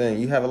 That's the thing.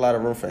 You have a lot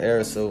of room for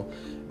error. So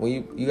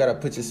when you gotta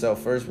put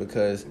yourself first,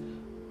 because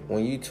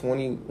when you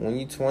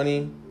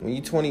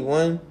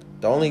 21,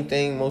 the only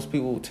thing most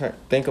people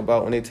think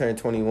about when they turn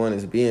 21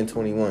 is being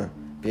 21,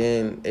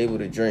 being able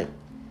to drink.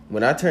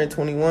 When I turned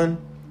 21,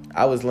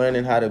 I was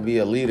learning how to be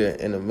a leader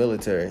in the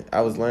military.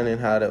 I was learning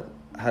how to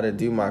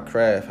do my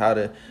craft, how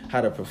to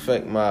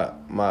perfect my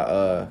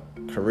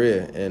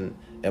career and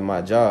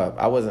my job.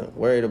 I wasn't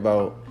worried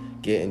about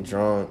getting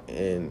drunk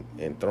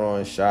and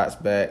throwing shots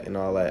back and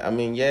all that. I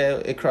mean, yeah,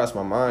 it crossed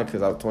my mind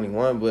because I was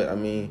 21, but I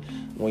mean,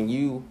 when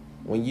you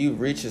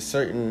reach a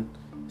certain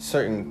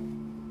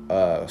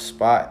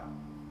spot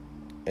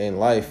in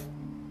life,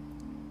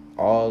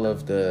 all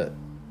of the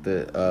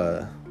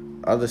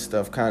other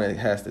stuff kind of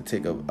has to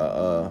take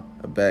a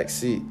back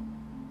seat,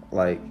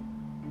 like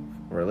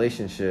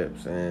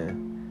relationships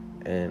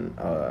and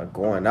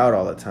going out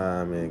all the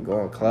time and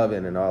going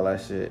clubbing and all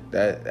that shit.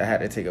 That I had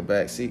to take a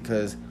back seat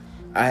because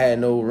I had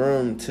no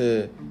room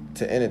to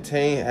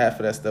entertain half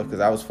of that stuff because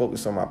I was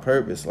focused on my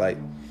purpose. Like,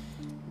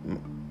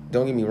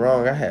 don't get me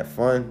wrong, I had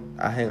fun.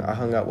 I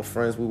hung out with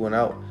friends, we went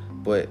out,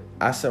 but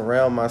I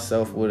surround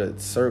myself with a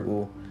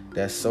circle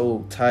that's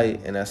so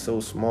tight and that's so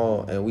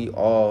small, and we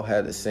all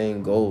had the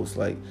same goals.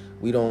 Like,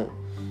 we don't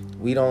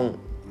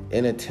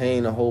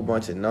entertain a whole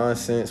bunch of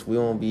nonsense. We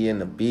don't be in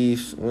the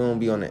beefs. We don't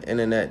be on the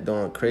internet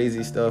doing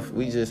crazy stuff.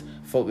 We just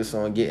focus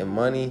on getting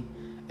money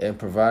and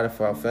providing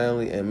for our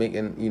family and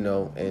making,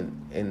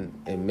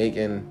 and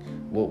making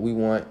what we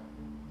want,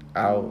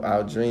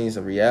 our dreams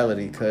a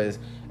reality. Because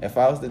if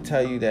I was to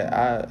tell you that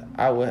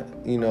I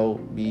would,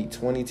 be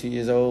 22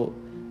 years old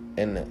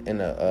in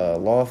a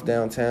loft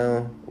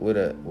downtown with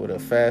a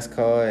fast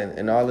car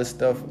and all this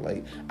stuff,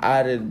 like,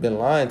 I'd have been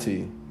lying to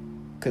you.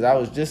 Because I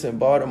was just in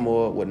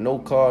Baltimore with no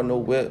car, no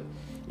whip,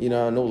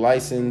 no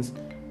license.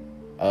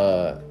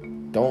 I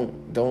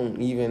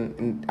didn't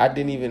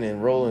even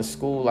enroll in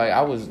school. Like,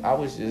 I was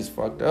just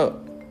fucked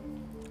up.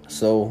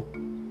 So,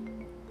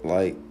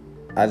 like,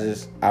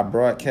 I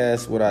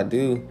broadcast what I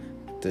do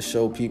to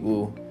show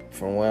people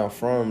from where I'm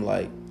from,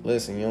 like,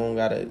 listen, you don't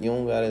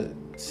gotta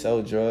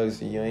sell drugs,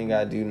 and you ain't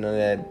gotta do none of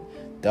that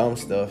dumb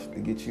stuff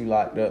to get you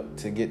locked up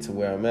to get to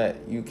where I'm at.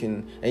 You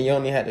can, and you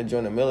only have to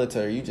join the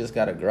military. You just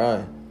gotta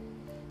grind.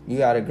 You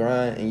gotta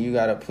grind, and you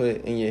gotta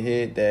put in your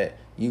head that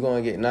you're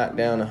gonna get knocked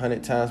down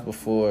 100 times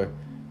before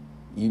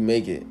you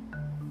make it.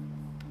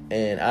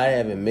 And I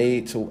haven't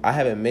made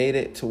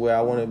it to where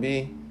I want to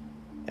be,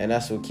 and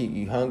that's what keep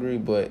you hungry.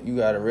 But you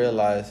gotta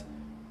realize,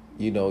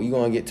 you're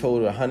gonna get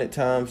told 100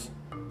 times.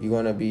 You're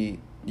gonna be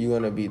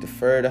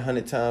deferred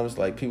 100 times.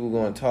 Like, people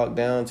gonna talk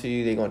down to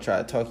you. They gonna try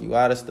to talk you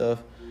out of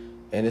stuff,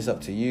 and it's up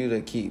to you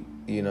to keep,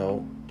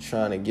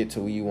 trying to get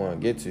to where you want to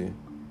get to.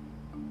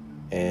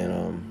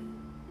 And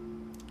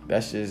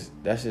that's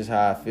just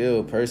how I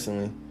feel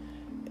personally.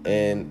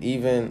 And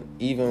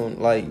even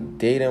like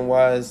dating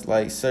wise,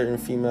 like, certain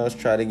females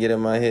try to get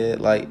in my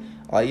head. Like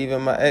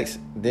even my ex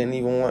didn't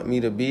even want me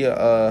to be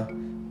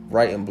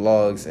writing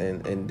blogs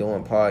and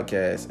doing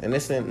podcasts. And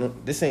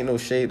this ain't no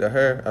shade to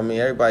her. I mean,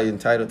 everybody's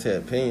entitled to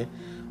an opinion,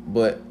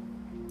 but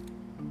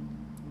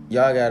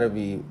y'all gotta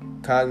be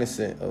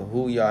cognizant of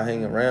who y'all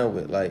hang around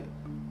with. Like,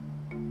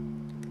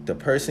 the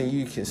person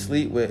you can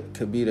sleep with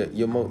could be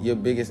your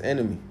biggest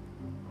enemy.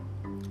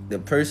 The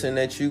person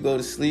that you go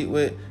to sleep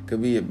with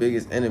could be your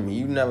biggest enemy.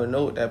 You never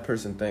know what that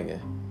person thinking.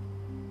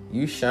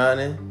 You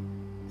shining,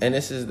 and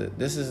this is the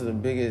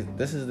biggest.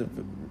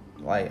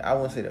 I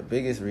won't say the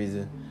biggest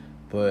reason,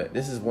 but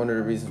this is one of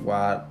the reasons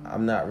why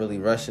I'm not really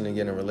rushing to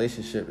get in a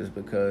relationship, is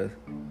because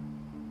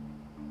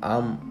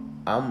I'm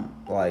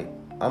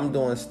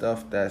doing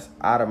stuff that's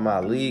out of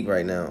my league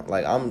right now.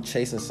 Like, I'm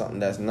chasing something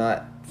that's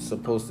not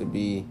supposed to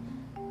be.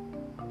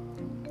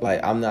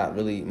 Like, I'm not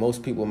really,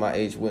 most people my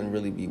age wouldn't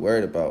really be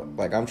worried about.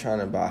 Like, I'm trying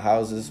to buy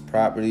houses,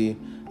 property.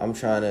 I'm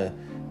trying to,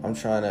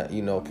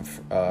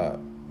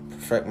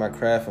 perfect my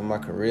craft and my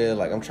career.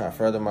 Like, I'm trying to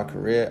further my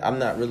career. I'm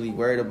not really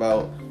worried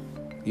about,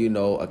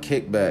 a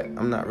kickback.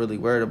 I'm not really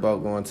worried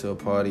about going to a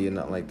party or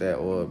nothing like that,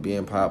 or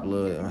being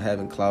popular and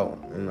having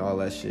clout and all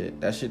that shit.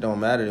 That shit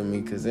don't matter to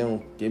me, because they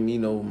don't give me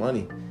no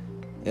money.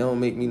 It don't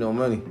make me no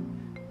money.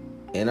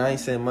 And I ain't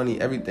saying money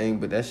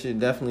everything, but that shit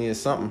definitely is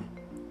something.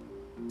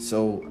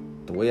 So,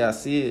 the way I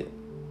see it,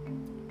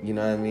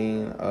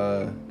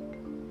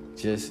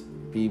 just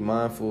be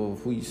mindful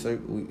of who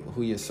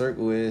your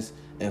circle is,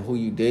 and who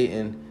you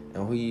dating,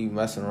 and who you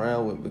messing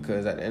around with,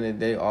 because at the end of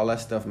the day, all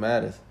that stuff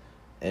matters.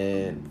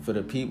 And for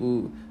the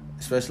people,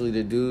 especially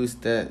the dudes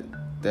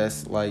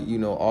that's like,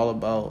 all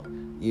about,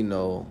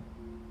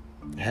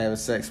 having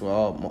sex with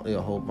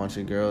a whole bunch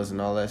of girls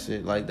and all that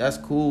shit, like, that's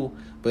cool,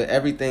 but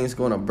everything's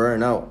gonna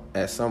burn out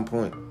at some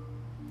point.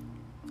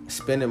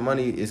 Spending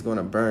money is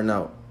gonna burn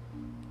out.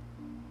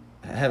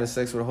 Having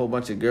sex with a whole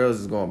bunch of girls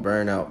is gonna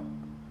burn out.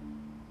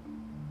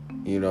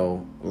 You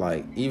know,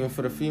 like, even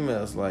for the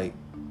females, like,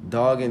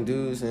 dogging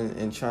dudes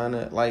and trying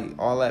to, like,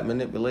 all that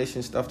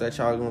manipulation stuff that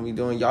y'all gonna be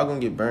doing, y'all gonna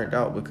get burnt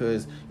out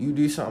because you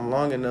do something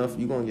long enough,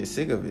 you gonna get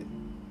sick of it.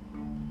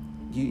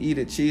 You eat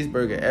a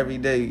cheeseburger every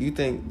day. You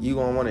think you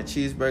gonna want a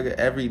cheeseburger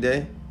every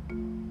day?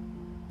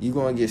 You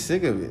gonna get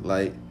sick of it.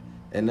 Like,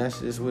 and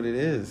that's just what it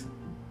is.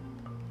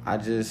 I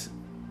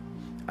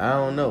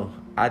don't know.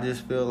 I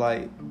just feel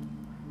like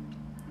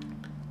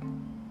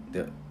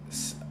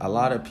a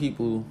lot of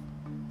people,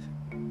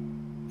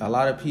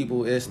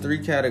 it's 3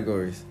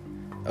 categories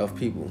of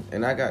people.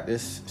 And I got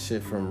this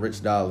shit from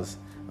Rich Dollars.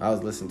 I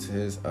was listening to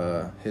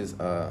his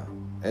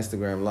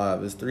Instagram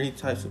live. It's 3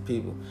 types of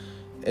people.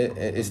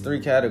 It's 3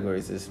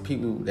 categories. It's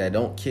people that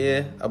don't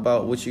care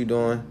about what you're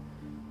doing,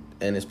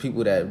 and it's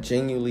people that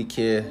genuinely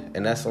care,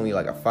 and that's only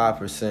like a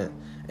 5%.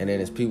 And then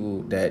it's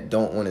people that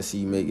don't want to see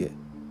you make it.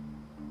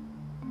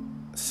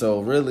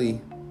 So really,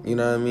 you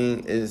know what I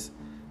mean?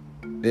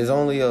 There's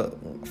only a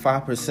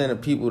 5%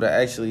 of people that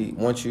actually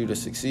want you to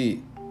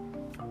succeed.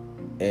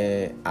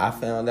 And I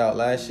found out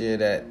last year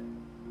that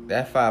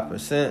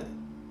 5%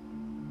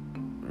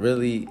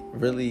 really,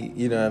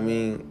 you know what I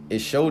mean, it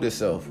showed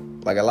itself.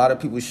 Like, a lot of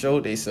people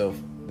showed themselves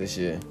this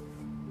year.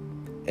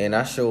 And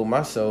I showed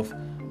myself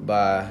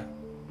by,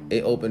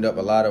 it opened up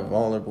a lot of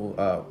vulnerable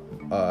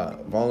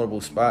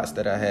spots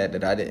that I had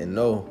that I didn't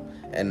know.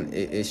 And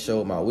it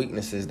showed my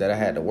weaknesses that I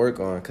had to work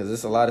on. Because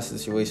there's a lot of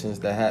situations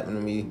that happened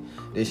to me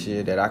this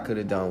year that I could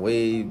have done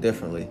way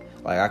differently.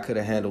 Like, I could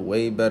have handled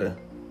way better.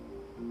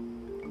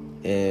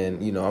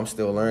 And, you know, I'm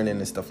still learning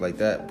and stuff like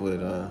that. But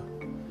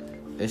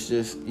it's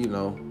just, you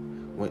know,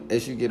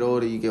 as you get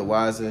older, you get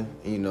wiser.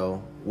 You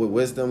know, with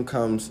wisdom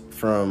comes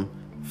from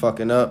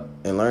fucking up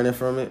and learning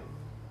from it.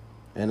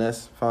 And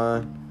that's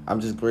fine.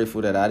 I'm just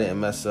grateful that I didn't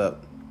mess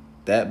up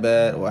that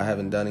bad, or I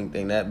haven't done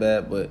anything that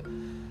bad. But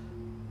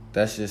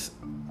that's just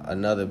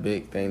another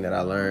big thing that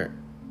I learned.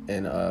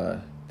 And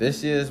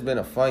this year's been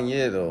a fun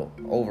year, though,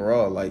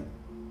 overall. Like,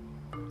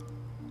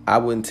 I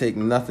wouldn't take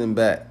nothing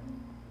back.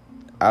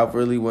 I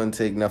really wouldn't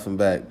take nothing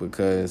back,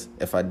 because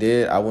if I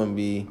did, I wouldn't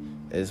be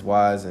as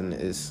wise and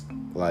as,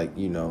 like,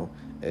 you know,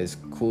 as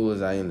cool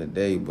as I am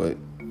today. But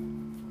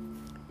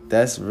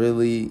that's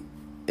really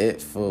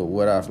it for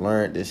what I've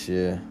learned this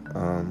year.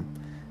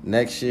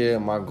 Next year,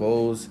 my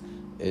goals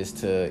is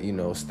to, you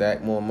know,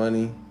 stack more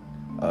money,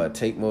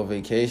 take more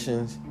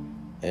vacations,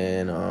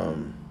 and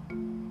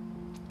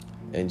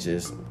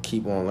just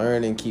keep on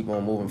learning, keep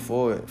on moving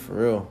forward, for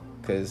real.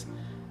 Because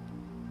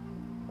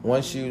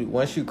once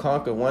you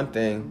conquer one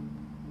thing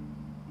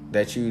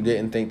that you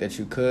didn't think that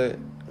you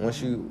could,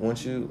 once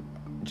you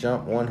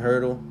jump one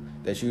hurdle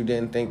that you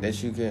didn't think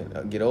that you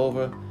could get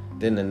over,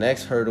 then the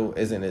next hurdle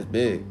isn't as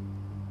big.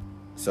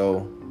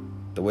 So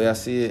the way I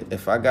see it,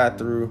 if I got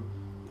through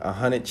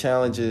 100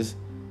 challenges,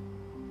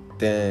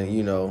 then,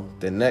 you know,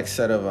 the next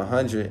set of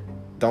 100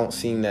 don't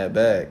seem that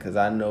bad, because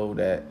I know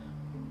that,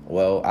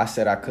 well, I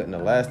said I couldn't the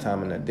last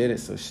time and I did it,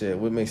 so shit,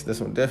 what makes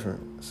this one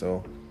different?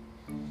 So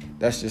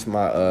that's just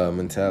my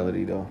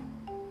mentality, though.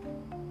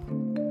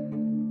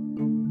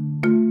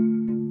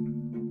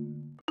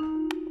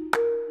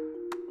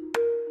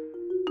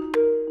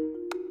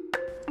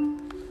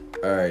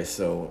 Alright,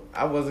 so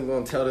I wasn't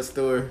going to tell the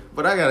story,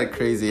 but I got a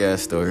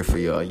crazy-ass story for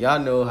y'all. Y'all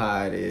know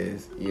how it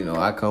is. You know,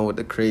 I come with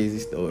the crazy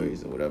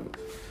stories or whatever.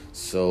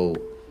 So,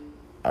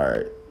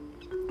 alright.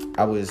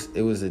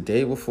 It was the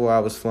day before I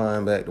was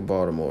flying back to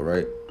Baltimore,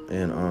 right?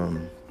 And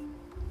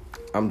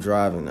I'm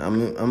driving.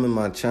 I'm in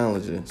my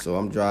Challenger, so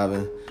I'm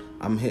driving.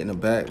 I'm hitting a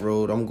back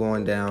road. I'm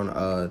going down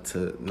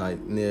to, like,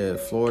 near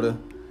Florida.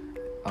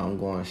 I'm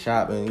going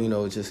shopping, you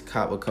know, just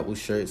cop a couple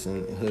shirts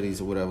and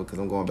hoodies or whatever, because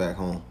I'm going back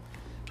home.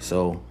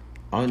 So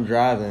I'm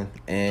driving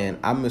and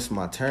I miss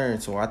my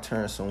turn, so I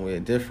turn somewhere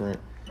different,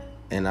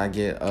 and I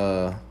get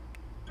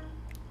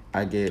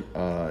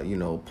you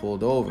know,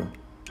 pulled over.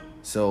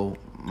 So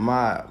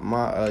my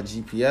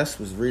GPS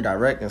was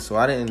redirecting, so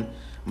I didn't.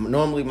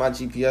 Normally my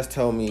GPS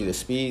tell me the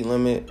speed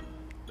limit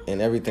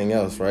and everything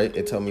else, right?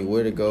 It tell me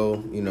where to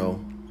go. You know,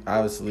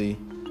 obviously,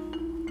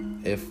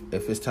 if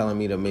it's telling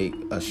me to make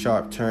a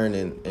sharp turn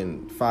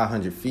in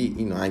 500 feet,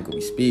 you know, I ain't gonna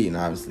be speeding,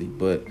 obviously,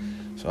 but.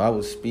 So I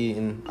was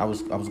speeding. I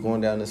was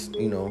going down this,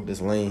 you know,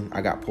 this lane.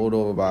 I got pulled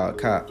over by a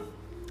cop.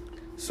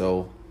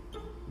 So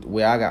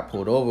where I got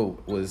pulled over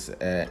was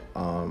at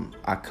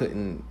I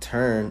couldn't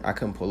turn. I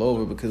couldn't pull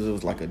over because it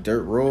was like a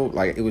dirt road.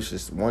 Like, it was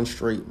just one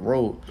straight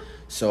road.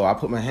 So I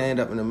put my hand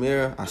up in the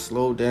mirror. I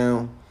slowed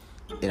down,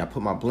 and I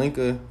put my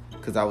blinker,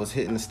 because I was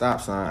hitting the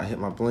stop sign. I hit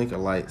my blinker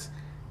lights,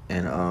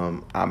 and I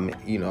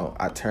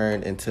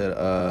turned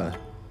into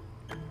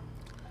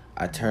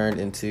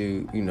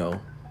you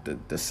know,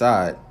 the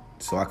side,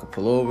 so I could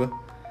pull over.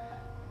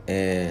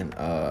 And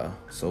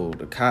so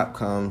the cop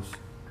comes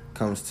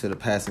to the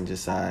passenger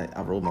side.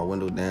 I roll my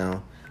window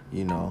down,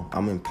 you know,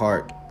 I'm in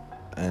park,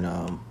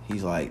 and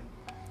he's like,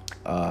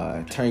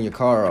 turn your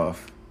car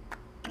off.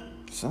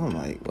 So I'm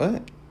like,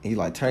 what? He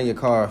like, turn your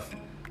car off.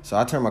 So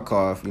I turn my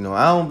car off. You know,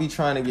 I don't be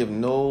trying to give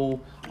no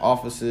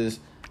officers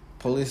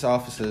police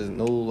officers,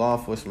 no law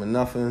enforcement,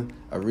 nothing,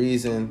 a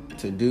reason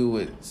to do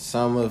what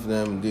some of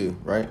them do,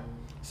 right?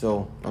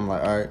 So I'm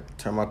like, all right,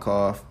 turn my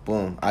car off.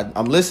 Boom.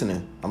 I'm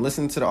listening. I'm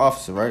listening to the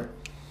officer, right?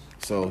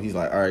 So he's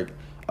like, all right,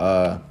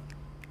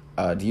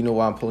 do you know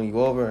why I'm pulling you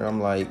over? And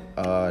I'm like,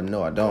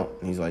 no, I don't.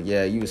 And he's like,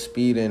 yeah, you were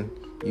speeding.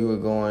 You were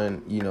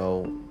going,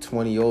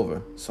 20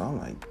 over. So I'm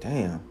like,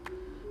 damn.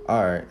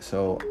 All right.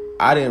 So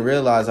I didn't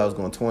realize I was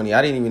going 20.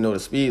 I didn't even know the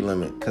speed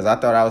limit because I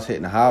thought I was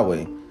hitting the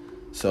highway.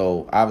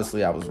 So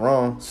obviously I was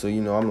wrong. So,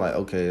 I'm like,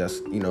 okay, that's,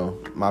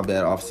 my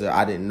bad, officer.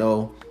 I didn't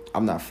know.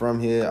 I'm not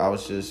from here. I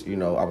was just,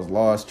 I was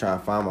lost trying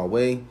to find my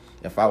way.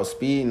 If I was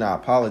speeding, I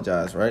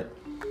apologize, right?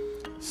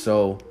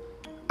 So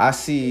I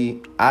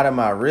see out of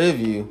my rear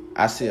view,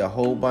 I see a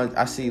whole bunch.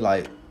 I see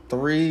like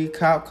 3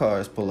 cop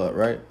cars pull up,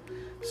 right?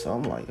 So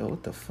I'm like, yo,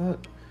 what the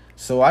fuck?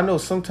 So I know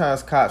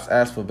sometimes cops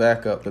ask for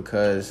backup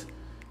because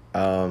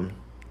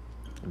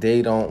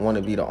they don't want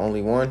to be the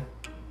only one.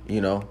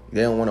 They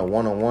don't want a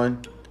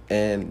one-on-one.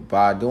 And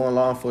by doing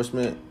law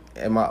enforcement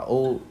in my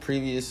old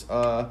previous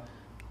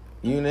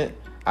unit,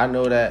 I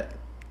know that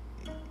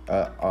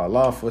a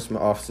law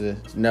enforcement officer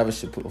never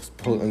supposed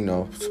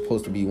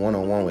to be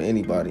one-on-one with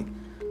anybody.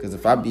 Because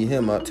if I beat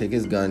him up, take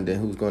his gun, then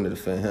who's going to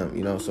defend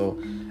him?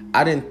 So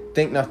I didn't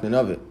think nothing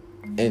of it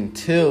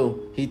until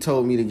he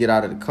told me to get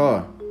out of the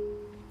car.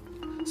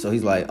 So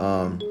he's like,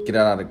 get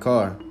out of the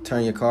car.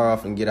 Turn your car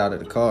off and get out of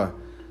the car.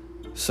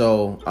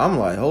 So I'm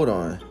like, hold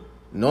on.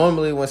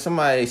 Normally when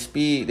somebody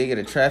speed, they get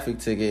a traffic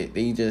ticket.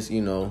 They just,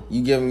 you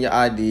give them your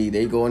ID.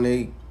 They go in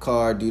their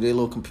car, do their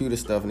little computer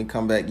stuff, and they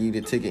come back, give you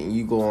the ticket, and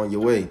you go on your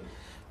way.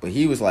 But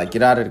he was like,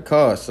 get out of the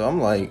car. So I'm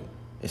like,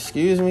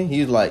 excuse me? He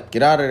was like,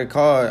 get out of the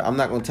car. I'm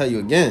not going to tell you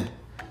again.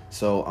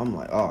 So I'm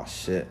like, oh,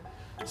 shit.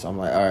 So I'm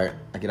like, all right,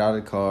 I get out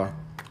of the car.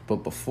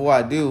 But before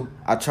I do,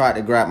 I tried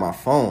to grab my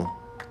phone.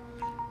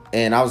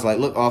 And I was like,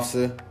 look,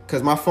 officer,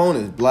 because my phone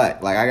is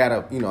black. Like, I got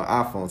a,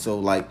 iPhone. So,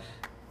 like,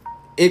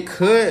 it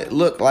could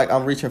look like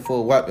I'm reaching for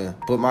a weapon.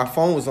 But my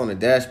phone was on the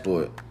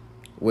dashboard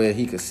where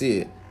he could see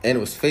it. And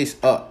it was face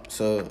up.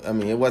 So,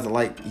 it wasn't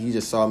like he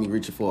just saw me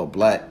reaching for a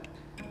black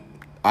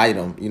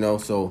item,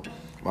 So,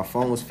 my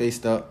phone was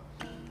faced up.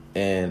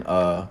 And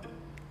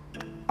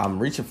I'm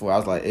reaching for it. I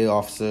was like, hey,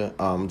 officer,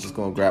 I'm just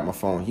going to grab my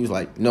phone. He was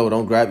like, no,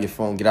 don't grab your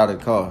phone. Get out of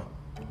the car.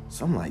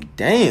 So, I'm like,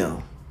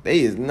 damn.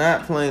 They is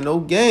not playing no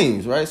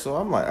games, right? So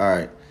I'm like, all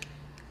right.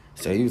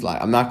 So he was like,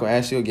 I'm not going to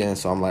ask you again.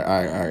 So I'm like, all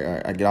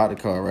right. I get out of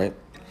the car, right?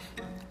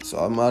 So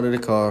I'm out of the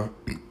car.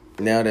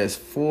 Now there's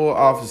 4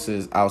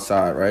 officers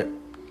outside, right?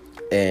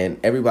 And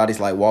everybody's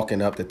like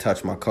walking up to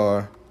touch my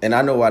car. And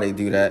I know why they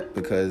do that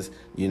because,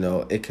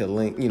 it could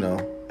link, I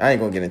ain't going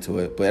to get into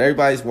it. But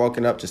everybody's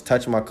walking up, just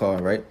touching my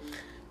car, right?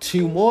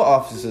 2 more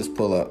officers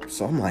pull up.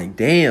 So I'm like,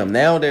 damn,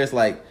 now there's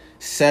like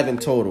 7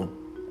 total.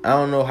 I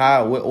don't know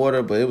what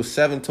order, but it was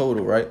 7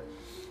 total, right?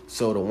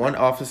 So the one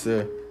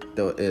officer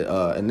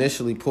that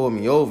initially pulled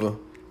me over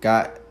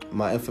got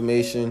my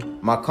information.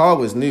 My car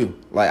was new.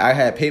 Like, I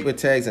had paper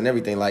tags and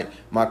everything. Like,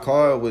 my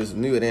car was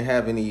new. It didn't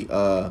have any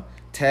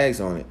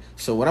tags on it.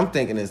 So what I'm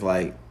thinking is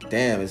like,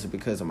 damn, is it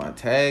because of my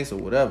tags or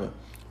whatever?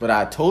 But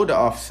I told the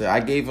officer, I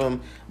gave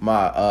him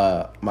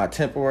my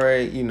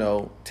temporary,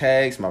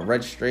 tags, my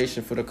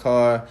registration for the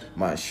car,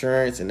 my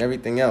insurance, and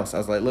everything else. I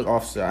was like, look,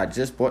 officer, I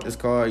just bought this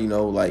car,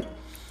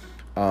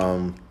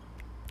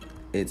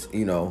 it's,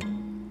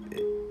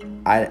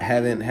 I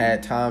haven't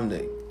had time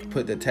to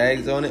put the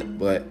tags on it,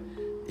 but,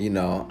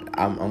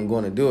 I'm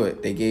going to do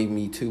it. They gave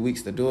me 2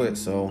 weeks to do it,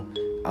 so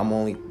I'm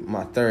only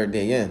my 3rd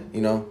day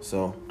in,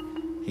 so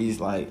he's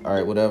like, all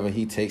right, whatever.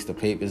 He takes the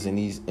papers and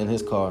he's in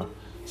his car.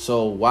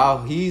 So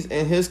while he's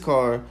in his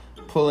car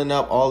pulling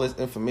up all this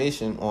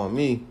information on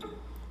me,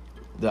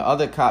 the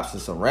other cops are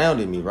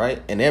surrounding me,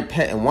 right?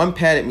 And one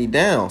patted me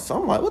down.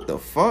 So I'm like, what the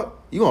fuck?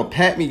 You gonna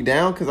pat me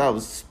down because I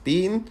was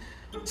speeding?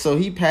 So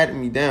he patted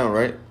me down,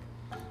 right?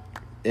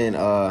 And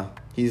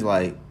he's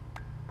like,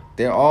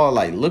 they're all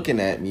like looking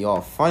at me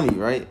all funny,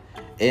 right?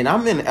 And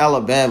I'm in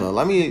Alabama.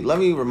 Let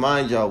me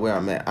remind y'all where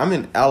I'm at. I'm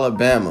in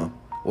Alabama.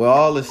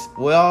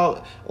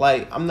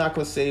 I'm not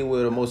gonna say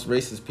where the most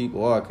racist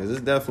people are, because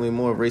it's definitely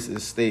more racist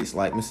states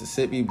like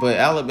Mississippi. But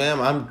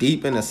Alabama, I'm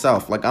deep in the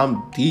South. Like,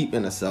 I'm deep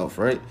in the South,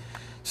 right?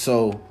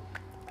 So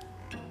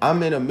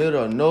I'm in the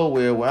middle of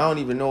nowhere where I don't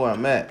even know where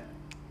I'm at,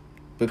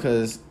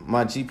 because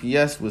my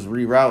GPS was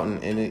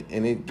rerouting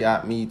and it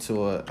got me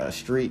to a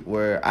street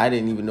where I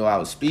didn't even know I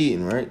was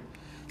speeding, right?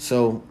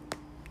 So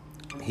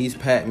he's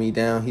patting me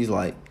down. He's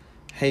like,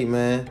 hey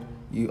man,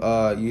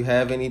 you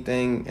have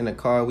anything in the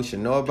car we should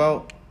know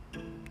about?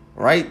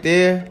 Right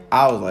there,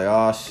 I was like,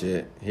 oh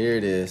shit, here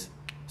it is.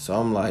 So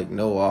I'm like,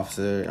 no,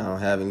 officer, I don't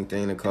have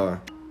anything in the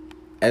car.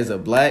 As a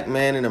black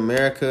man in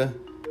America,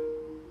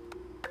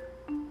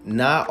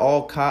 not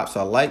all cops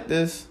are like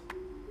this.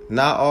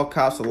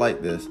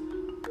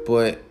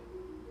 But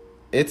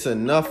it's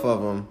enough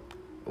of them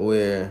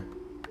where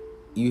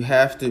you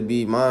have to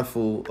be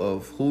mindful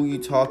of who you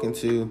talking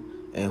to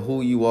and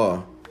who you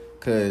are.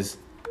 Because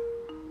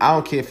I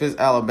don't care if it's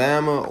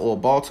Alabama or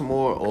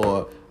Baltimore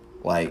or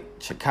like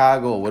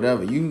Chicago or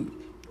whatever.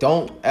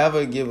 don't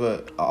ever give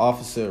a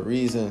officer a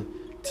reason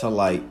to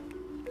like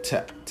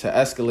to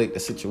escalate the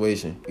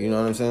situation. You know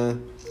what I'm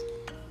saying?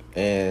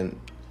 And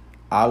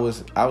I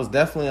was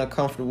definitely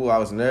uncomfortable. I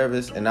was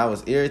nervous and I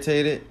was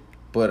irritated,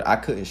 but I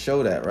couldn't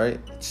show that, right?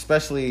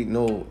 Especially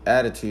no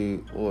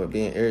attitude or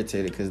being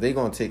irritated, because they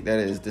gonna take that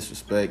as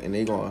disrespect and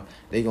they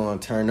gonna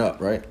turn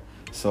up, right?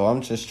 So I'm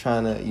just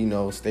trying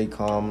to, stay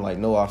calm. Like,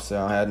 no, officer,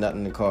 I don't have nothing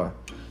in the car.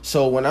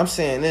 So when I'm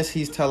saying this,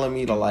 he's telling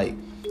me to like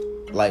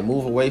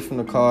move away from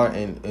the car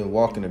and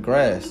walk in the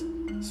grass.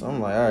 So I'm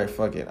like, all right,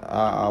 fuck it,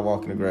 I'll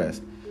walk in the grass.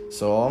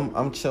 So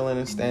I'm chilling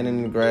and standing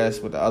in the grass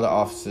with the other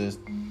officers,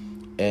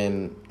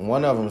 and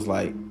one of them's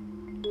like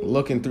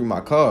looking through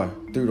my car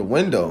through the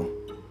window.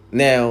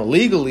 Now,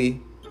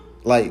 legally,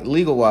 like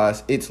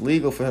legal-wise, it's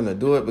legal for him to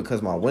do it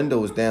because my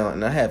window is down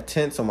and I have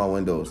tents on my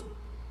windows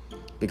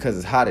because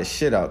it's hot as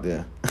shit out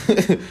there.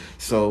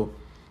 So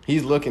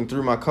he's looking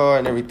through my car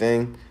and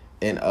everything,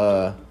 and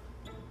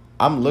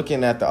I'm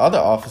looking at the other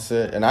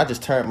officer, and I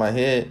just turned my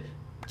head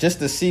just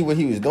to see what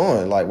he was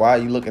doing. Like, why are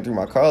you looking through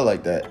my car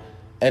like that?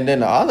 And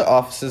then the other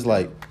officer's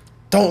like,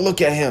 don't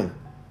look at him.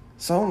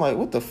 So I'm like,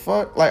 what the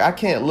fuck? Like, I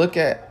can't look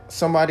at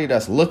somebody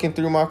that's looking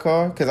through my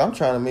car because I'm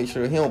trying to make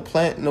sure he don't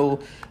plant no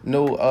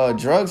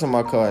drugs in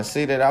my car and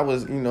say that I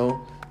was,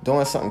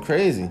 doing something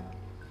crazy.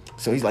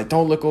 So he's like,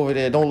 don't look over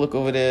there,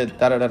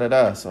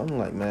 da-da-da-da-da. So I'm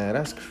like, man,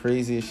 that's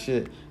crazy as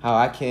shit. How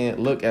I can't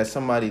look at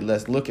somebody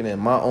that's looking at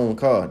my own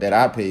car that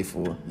I paid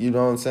for. You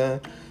know what I'm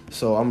saying?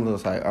 So I'm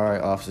just like, all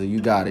right, officer, you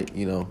got it.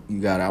 You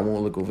got it. I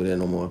won't look over there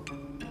no more.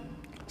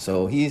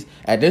 So he's,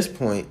 at this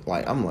point,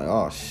 like, I'm like,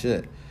 oh,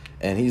 shit.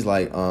 And he's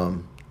like,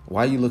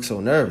 why you look so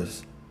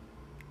nervous?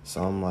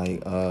 So I'm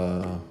like,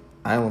 I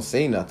don't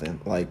say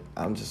nothing. Like,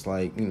 I'm just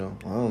like, I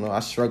don't know. I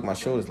shrug my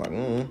shoulders like,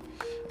 And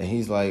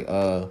he's like,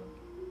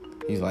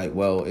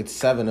 well, it's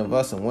 7 of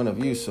us and 1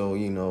 of you.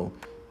 So,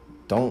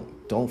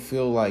 don't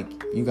feel like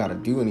you got to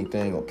do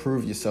anything or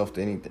prove yourself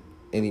to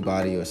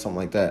anybody or something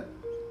like that.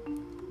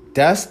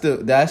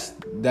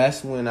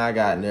 That's when I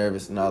got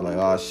nervous and I was like,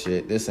 oh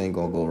shit, this ain't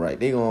gonna go right.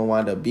 They gonna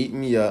wind up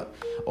beating me up,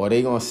 or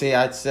they gonna say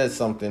I said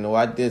something or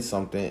I did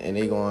something, and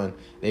they gonna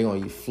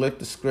you flip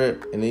the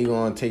script and they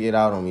gonna take it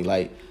out on me.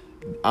 Like,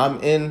 I'm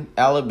in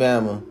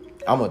Alabama.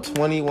 I'm a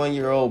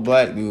 21-year-old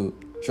black dude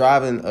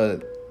driving a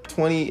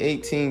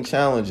 2018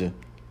 Challenger,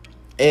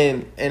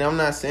 and I'm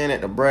not saying that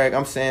to brag.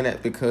 I'm saying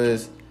that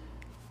because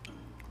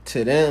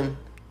to them,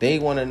 they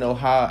want to know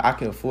how I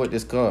can afford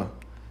this car.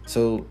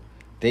 So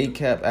they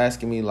kept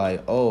asking me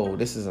like, oh,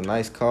 this is a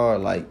nice car,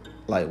 like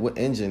what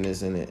engine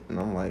is in it? And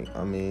I'm like,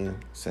 I mean,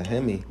 it's a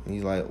Hemi. And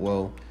he's like,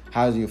 well,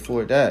 how do you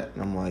afford that?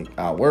 And I'm like,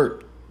 I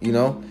work,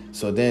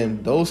 So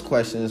then those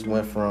questions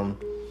went from,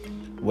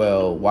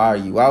 well, why are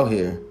you out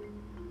here?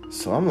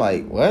 So I'm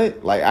like,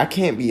 what? Like, I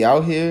can't be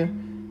out here.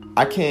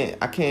 I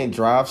can't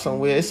drive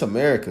somewhere. It's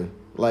America.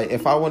 Like,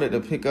 if I wanted to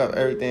pick up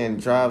everything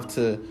and drive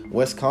to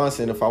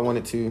Wisconsin, if I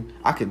wanted to,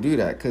 I could do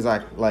that because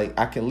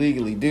I can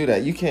legally do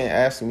that. You can't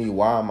ask me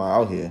why am I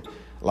out here.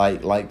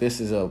 Like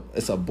this is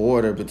it's a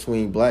border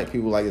between black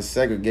people. Like, it's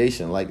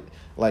segregation. Like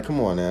come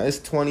on now, it's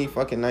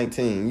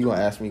 2019. You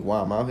gonna ask me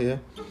why I'm out here?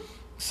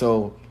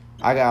 So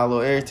I got a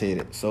little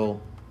irritated.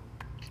 So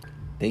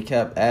they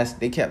kept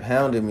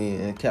hounding me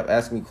and kept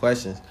asking me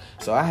questions.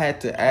 So I had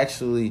to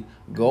actually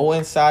go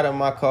inside of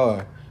my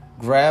car,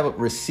 grab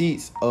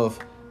receipts of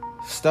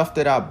stuff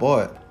that I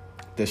bought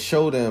to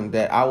show them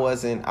that I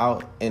wasn't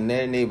out in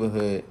their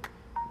neighborhood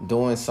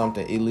doing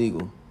something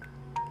illegal.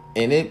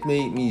 And it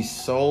made me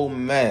so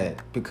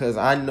mad because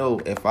I know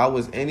if I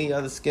was any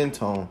other skin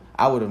tone,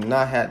 I would have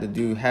not had to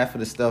do half of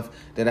the stuff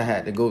that I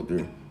had to go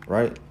through,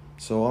 right?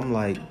 So I'm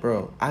like,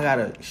 bro, I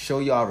gotta show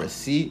y'all a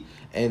receipt.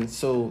 And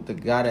so the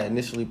guy that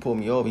initially pulled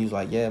me over, he was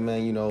like, yeah,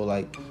 man,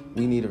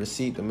 we need a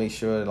receipt to make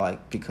sure,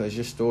 because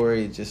your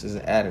story just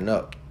isn't adding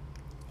up.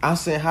 I'm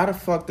saying, how the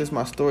fuck does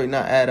my story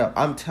not add up?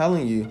 I'm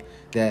telling you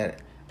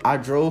that I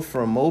drove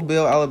from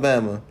Mobile,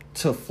 Alabama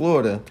to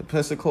Florida, to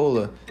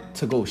Pensacola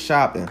to go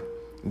shopping.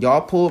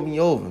 Y'all pulled me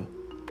over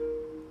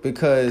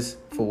because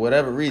for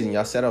whatever reason,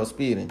 y'all said I was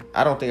speeding.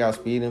 I don't think I was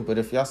speeding, but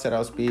if y'all said I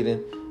was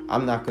speeding,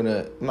 I'm not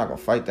gonna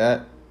fight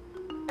that.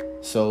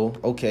 So,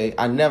 okay,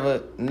 I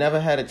never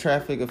had a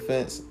traffic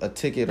offense, a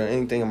ticket, or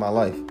anything in my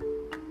life.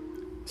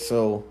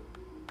 So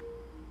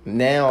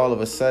now all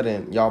of a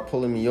sudden, y'all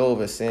pulling me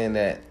over saying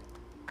that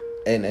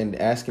and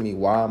asking me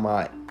why am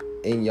I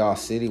in y'all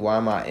city? Why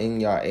am I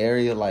in y'all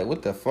area? Like,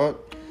 what the fuck?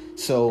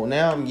 So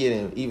now I'm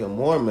getting even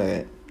more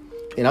mad.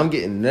 And I'm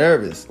getting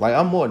nervous. Like,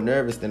 I'm more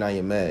nervous than I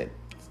am mad.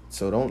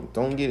 So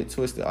don't get it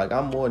twisted. Like,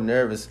 I'm more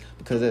nervous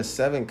because there's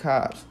 7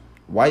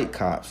 white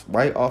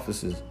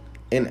officers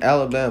in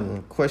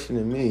Alabama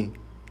questioning me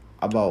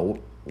about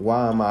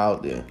why am I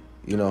out there,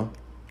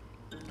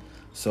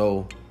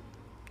 So,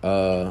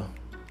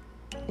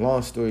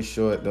 long story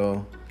short,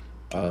 though,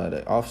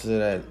 the officer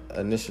that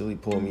initially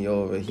pulled me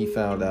over, he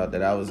found out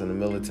that I was in the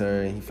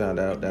military. He found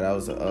out that I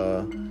was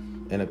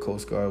in a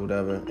Coast Guard or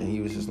whatever. And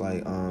he was just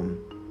like,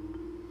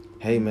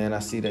 hey, man, I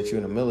see that you're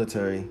in the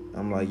military.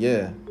 I'm like,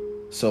 yeah.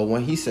 So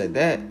when he said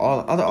that,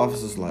 all the other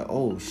officers were like,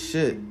 oh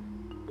shit.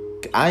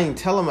 I ain't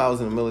tell them I was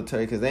in the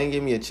military because they ain't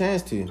give me a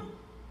chance to.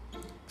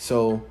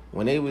 So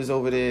when they was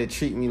over there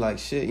treating me like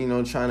shit,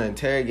 trying to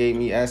interrogate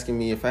me, asking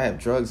me if I have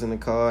drugs in the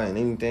car and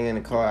anything in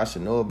the car I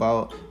should know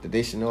about, that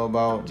they should know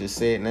about, just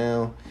say it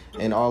now,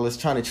 and all this,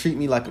 trying to treat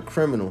me like a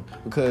criminal,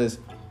 because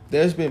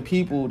there's been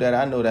people that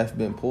I know that's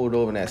been pulled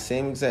over in that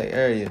same exact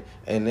area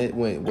and it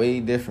went way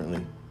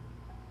differently.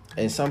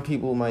 And some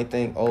people might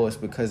think, oh, it's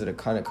because of the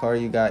kind of car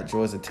you got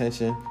draws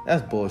attention.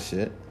 That's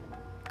bullshit.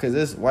 Because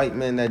there's white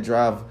men that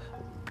drive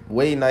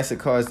way nicer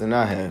cars than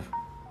I have.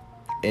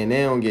 And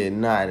they don't get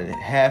not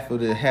half of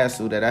the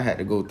hassle that I had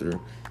to go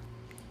through.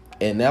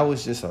 And that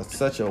was just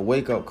such a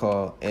wake-up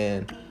call.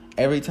 And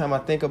every time I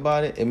think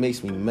about it, it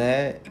makes me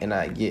mad and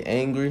I get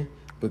angry,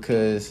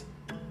 because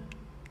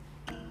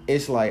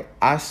it's like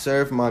I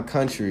served my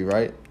country,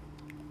 right?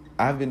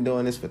 I've been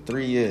doing this for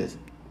 3 years.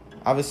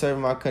 I've been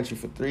serving my country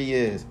for 3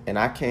 years, and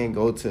I can't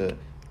go to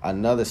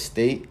another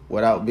state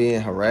without being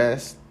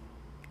harassed.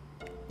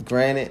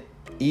 Granted,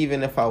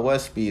 even if I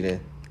was speeding,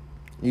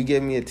 you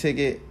give me a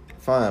ticket,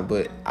 fine.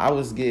 But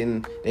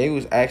they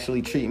was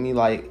actually treating me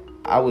like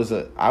I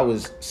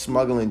was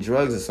smuggling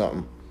drugs or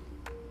something.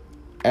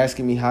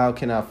 Asking me how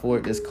can I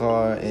afford this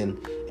car and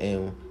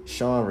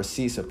showing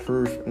receipts of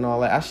proof and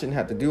all that. I shouldn't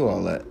have to do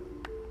all that.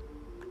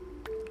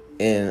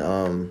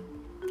 And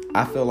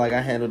I feel like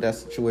I handled that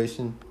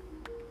situation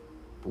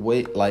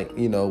with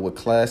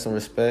class and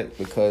respect,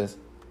 because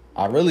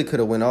I really could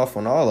have went off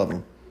on all of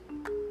them.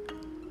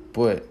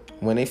 But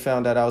when they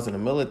found out I was in the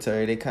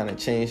military, they kind of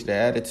changed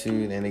their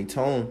attitude and their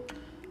tone,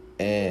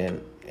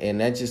 and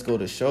that just go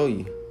to show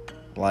you,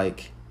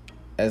 like,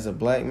 as a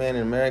black man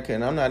in America,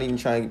 and I'm not even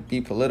trying to be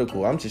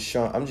political. I'm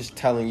just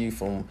telling you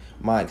from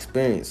my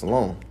experience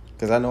alone,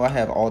 because I know I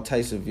have all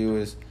types of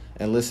viewers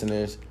and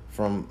listeners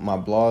from my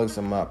blogs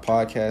and my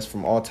podcasts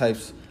from all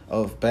types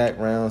of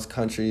backgrounds,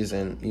 countries,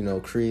 and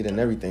creed and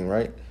everything,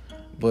 right?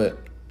 But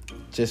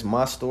just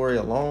my story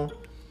alone,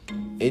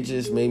 it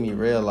just made me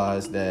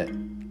realize that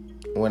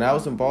when I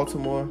was in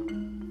Baltimore,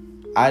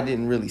 I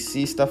didn't really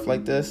see stuff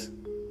like this.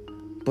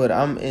 But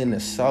I'm in the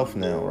South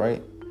now,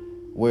 right,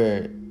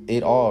 where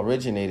it all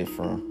originated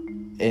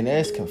from, and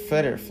there's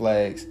Confederate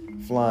flags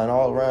flying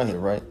all around here,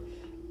 right?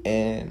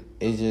 And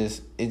it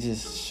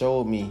just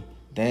showed me,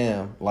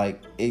 damn,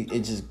 like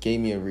it just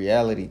gave me a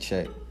reality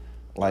check.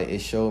 Like, it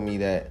showed me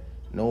that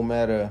no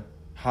matter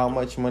how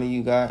much money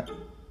you got,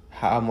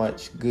 how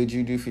much good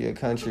you do for your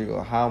country,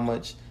 or how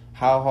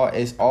hard,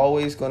 it's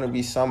always going to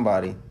be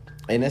somebody.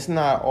 And it's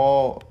not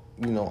all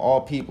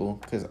people,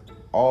 because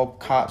all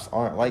cops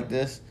aren't like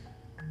this.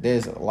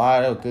 There's a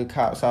lot of good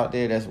cops out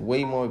there. That's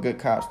way more good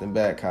cops than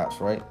bad cops,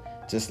 right?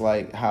 Just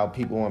like how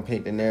people want to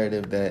paint the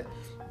narrative that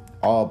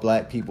all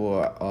black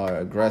people are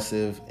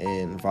aggressive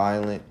and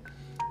violent.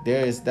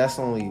 That's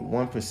only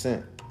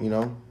 1%,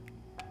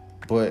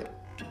 But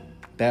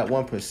that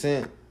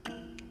 1%,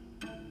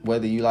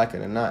 whether you like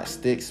it or not,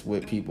 sticks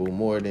with people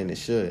more than it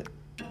should.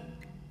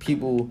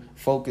 People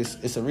focus.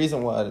 It's a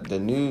reason why the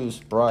news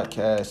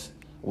broadcasts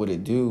what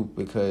it do,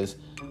 because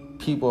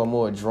people are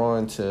more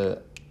drawn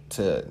to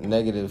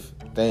negative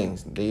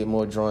things. They are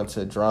more drawn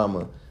to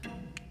drama.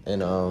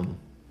 And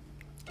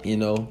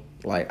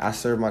like, I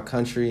serve my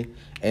country,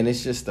 and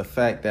it's just the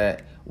fact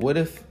that what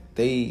if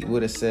they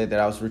would have said that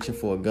I was reaching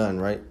for a gun,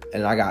 right?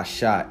 And I got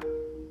shot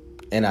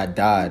and I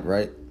died,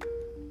 right?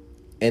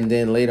 And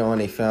then later on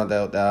they found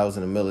out that I was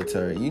in the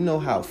military. You know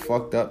how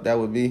fucked up that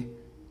would be?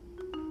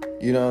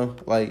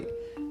 Like,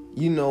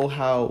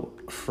 how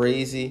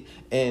crazy.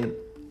 And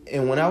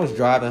when I was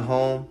driving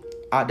home,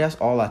 that's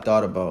all I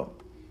thought about.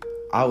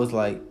 I was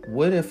like,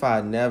 what if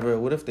they never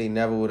would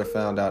have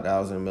found out that I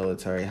was in the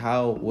military?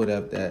 How would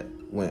have that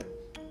went?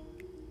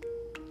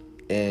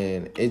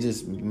 And it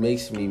just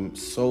makes me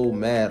so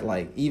mad.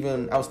 Like,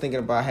 even I was thinking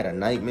about, I had a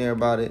nightmare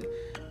about it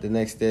the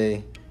next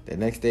day. The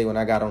next day when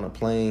I got on a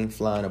plane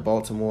flying to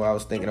Baltimore, I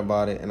was thinking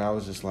about it, and I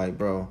was just like,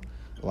 bro,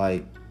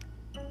 like,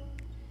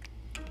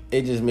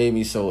 it just made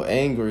me so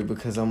angry,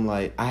 because I'm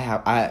like,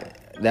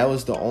 that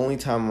was the only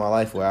time in my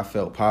life where I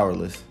felt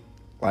powerless.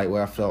 Like,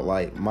 where I felt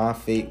like my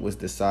fate was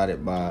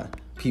decided by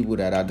people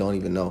that I don't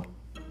even know.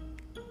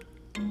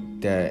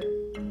 That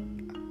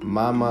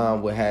my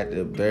mom would have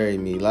to bury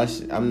me.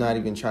 I'm not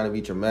even trying to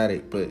be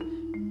dramatic, but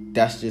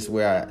that's just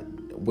where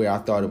I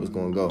thought it was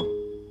going to go.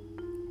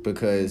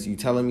 Because you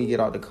telling me get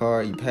out the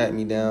car, you pat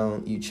me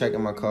down, you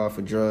checking my car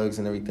for drugs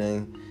and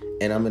everything,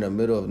 and I'm in the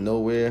middle of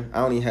nowhere.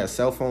 I don't even have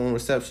cell phone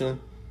reception.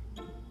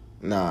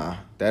 Nah,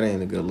 that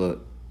ain't a good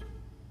look.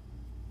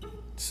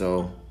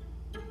 So,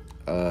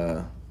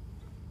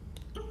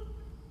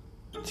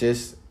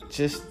 just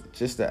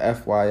the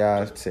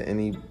FYI to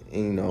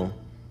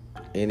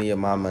any of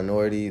my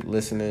minority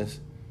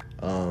listeners,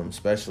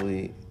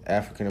 especially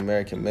African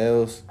American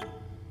males,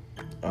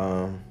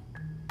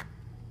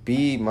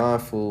 be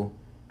mindful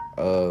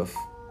of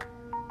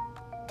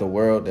the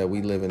world that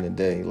we live in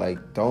today. Like,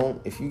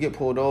 if you get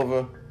pulled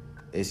over,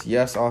 it's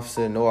yes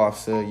officer, no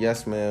officer,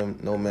 yes ma'am,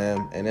 no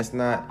ma'am, and it's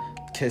not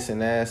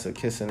kissing ass or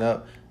kissing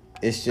up.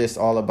 it's just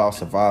all about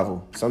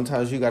survival.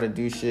 Sometimes you got to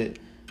do shit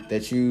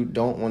that you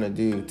don't want to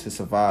do to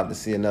survive to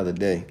see another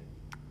day.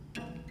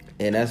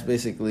 And that's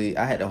basically,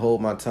 I had to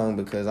hold my tongue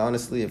because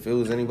honestly, if it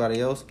was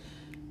anybody else,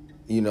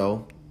 you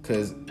know,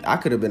 because I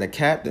could have been a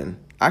captain.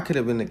 I could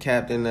have been the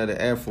captain of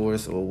the Air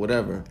Force or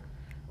whatever,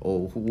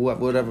 or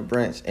whatever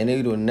branch, and they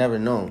would have never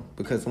known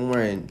because I'm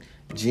wearing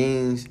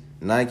jeans,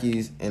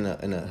 Nikes, and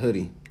a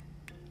hoodie.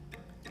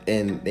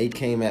 And they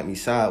came at me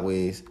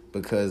sideways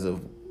because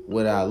of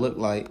what I looked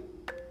like,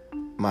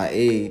 my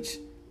age,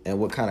 and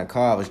what kind of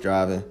car I was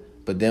driving.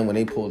 But then when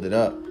they pulled it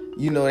up,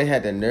 you know, they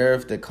had the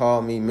nerve to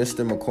call me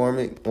Mr.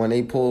 McCormick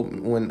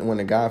when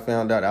the guy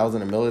found out I was in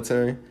the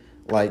military.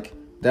 Like,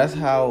 that's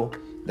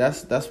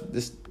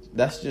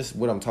just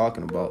what I'm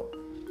talking about.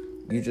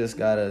 You just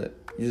gotta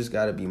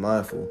be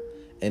mindful.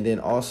 And then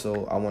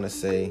also I want to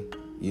say,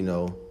 you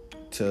know,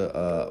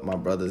 to my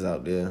brothers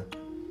out there,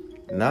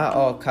 not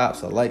all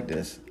cops are like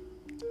this.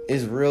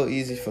 It's real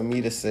easy for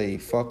me to say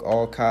fuck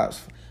all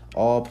cops,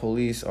 all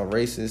police are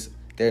racist.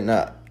 They're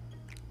not.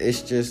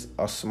 It's just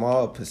a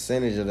small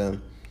percentage of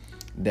them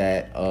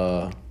that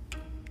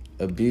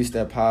abuse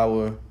their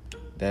power,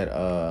 that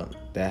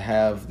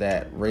have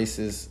that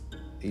racist,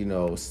 you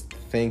know,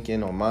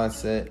 thinking or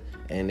mindset,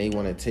 and they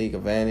want to take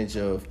advantage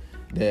of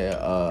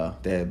their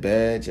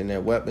badge and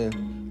their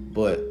weapon.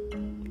 But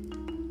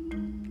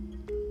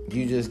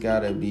you just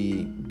gotta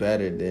be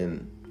better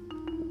than,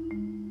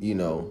 you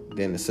know,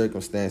 than the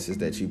circumstances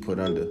that you put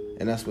under.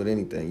 And that's with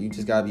anything. You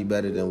just gotta be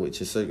better than what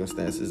your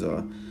circumstances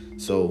are.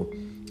 So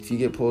if you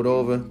get pulled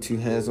over, 2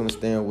 hands on the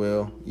steering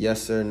wheel,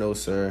 yes sir, no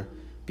sir.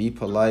 Be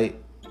polite.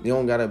 You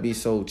don't gotta be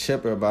so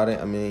chipper about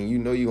it. I mean, you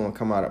know you're gonna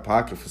come out of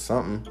pocket for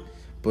something,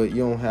 but you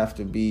don't have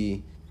to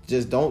be.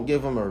 Just don't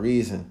give them a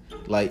reason.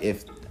 Like,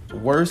 if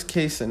worst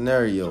case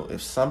scenario,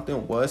 if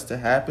something was to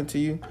happen to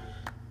you,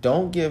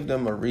 don't give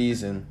them a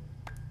reason.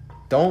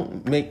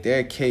 Don't make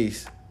their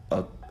case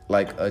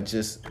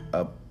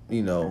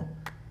you know,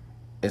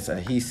 it's a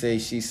he say,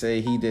 she say,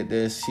 he did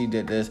this, she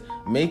did this.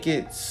 Make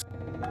it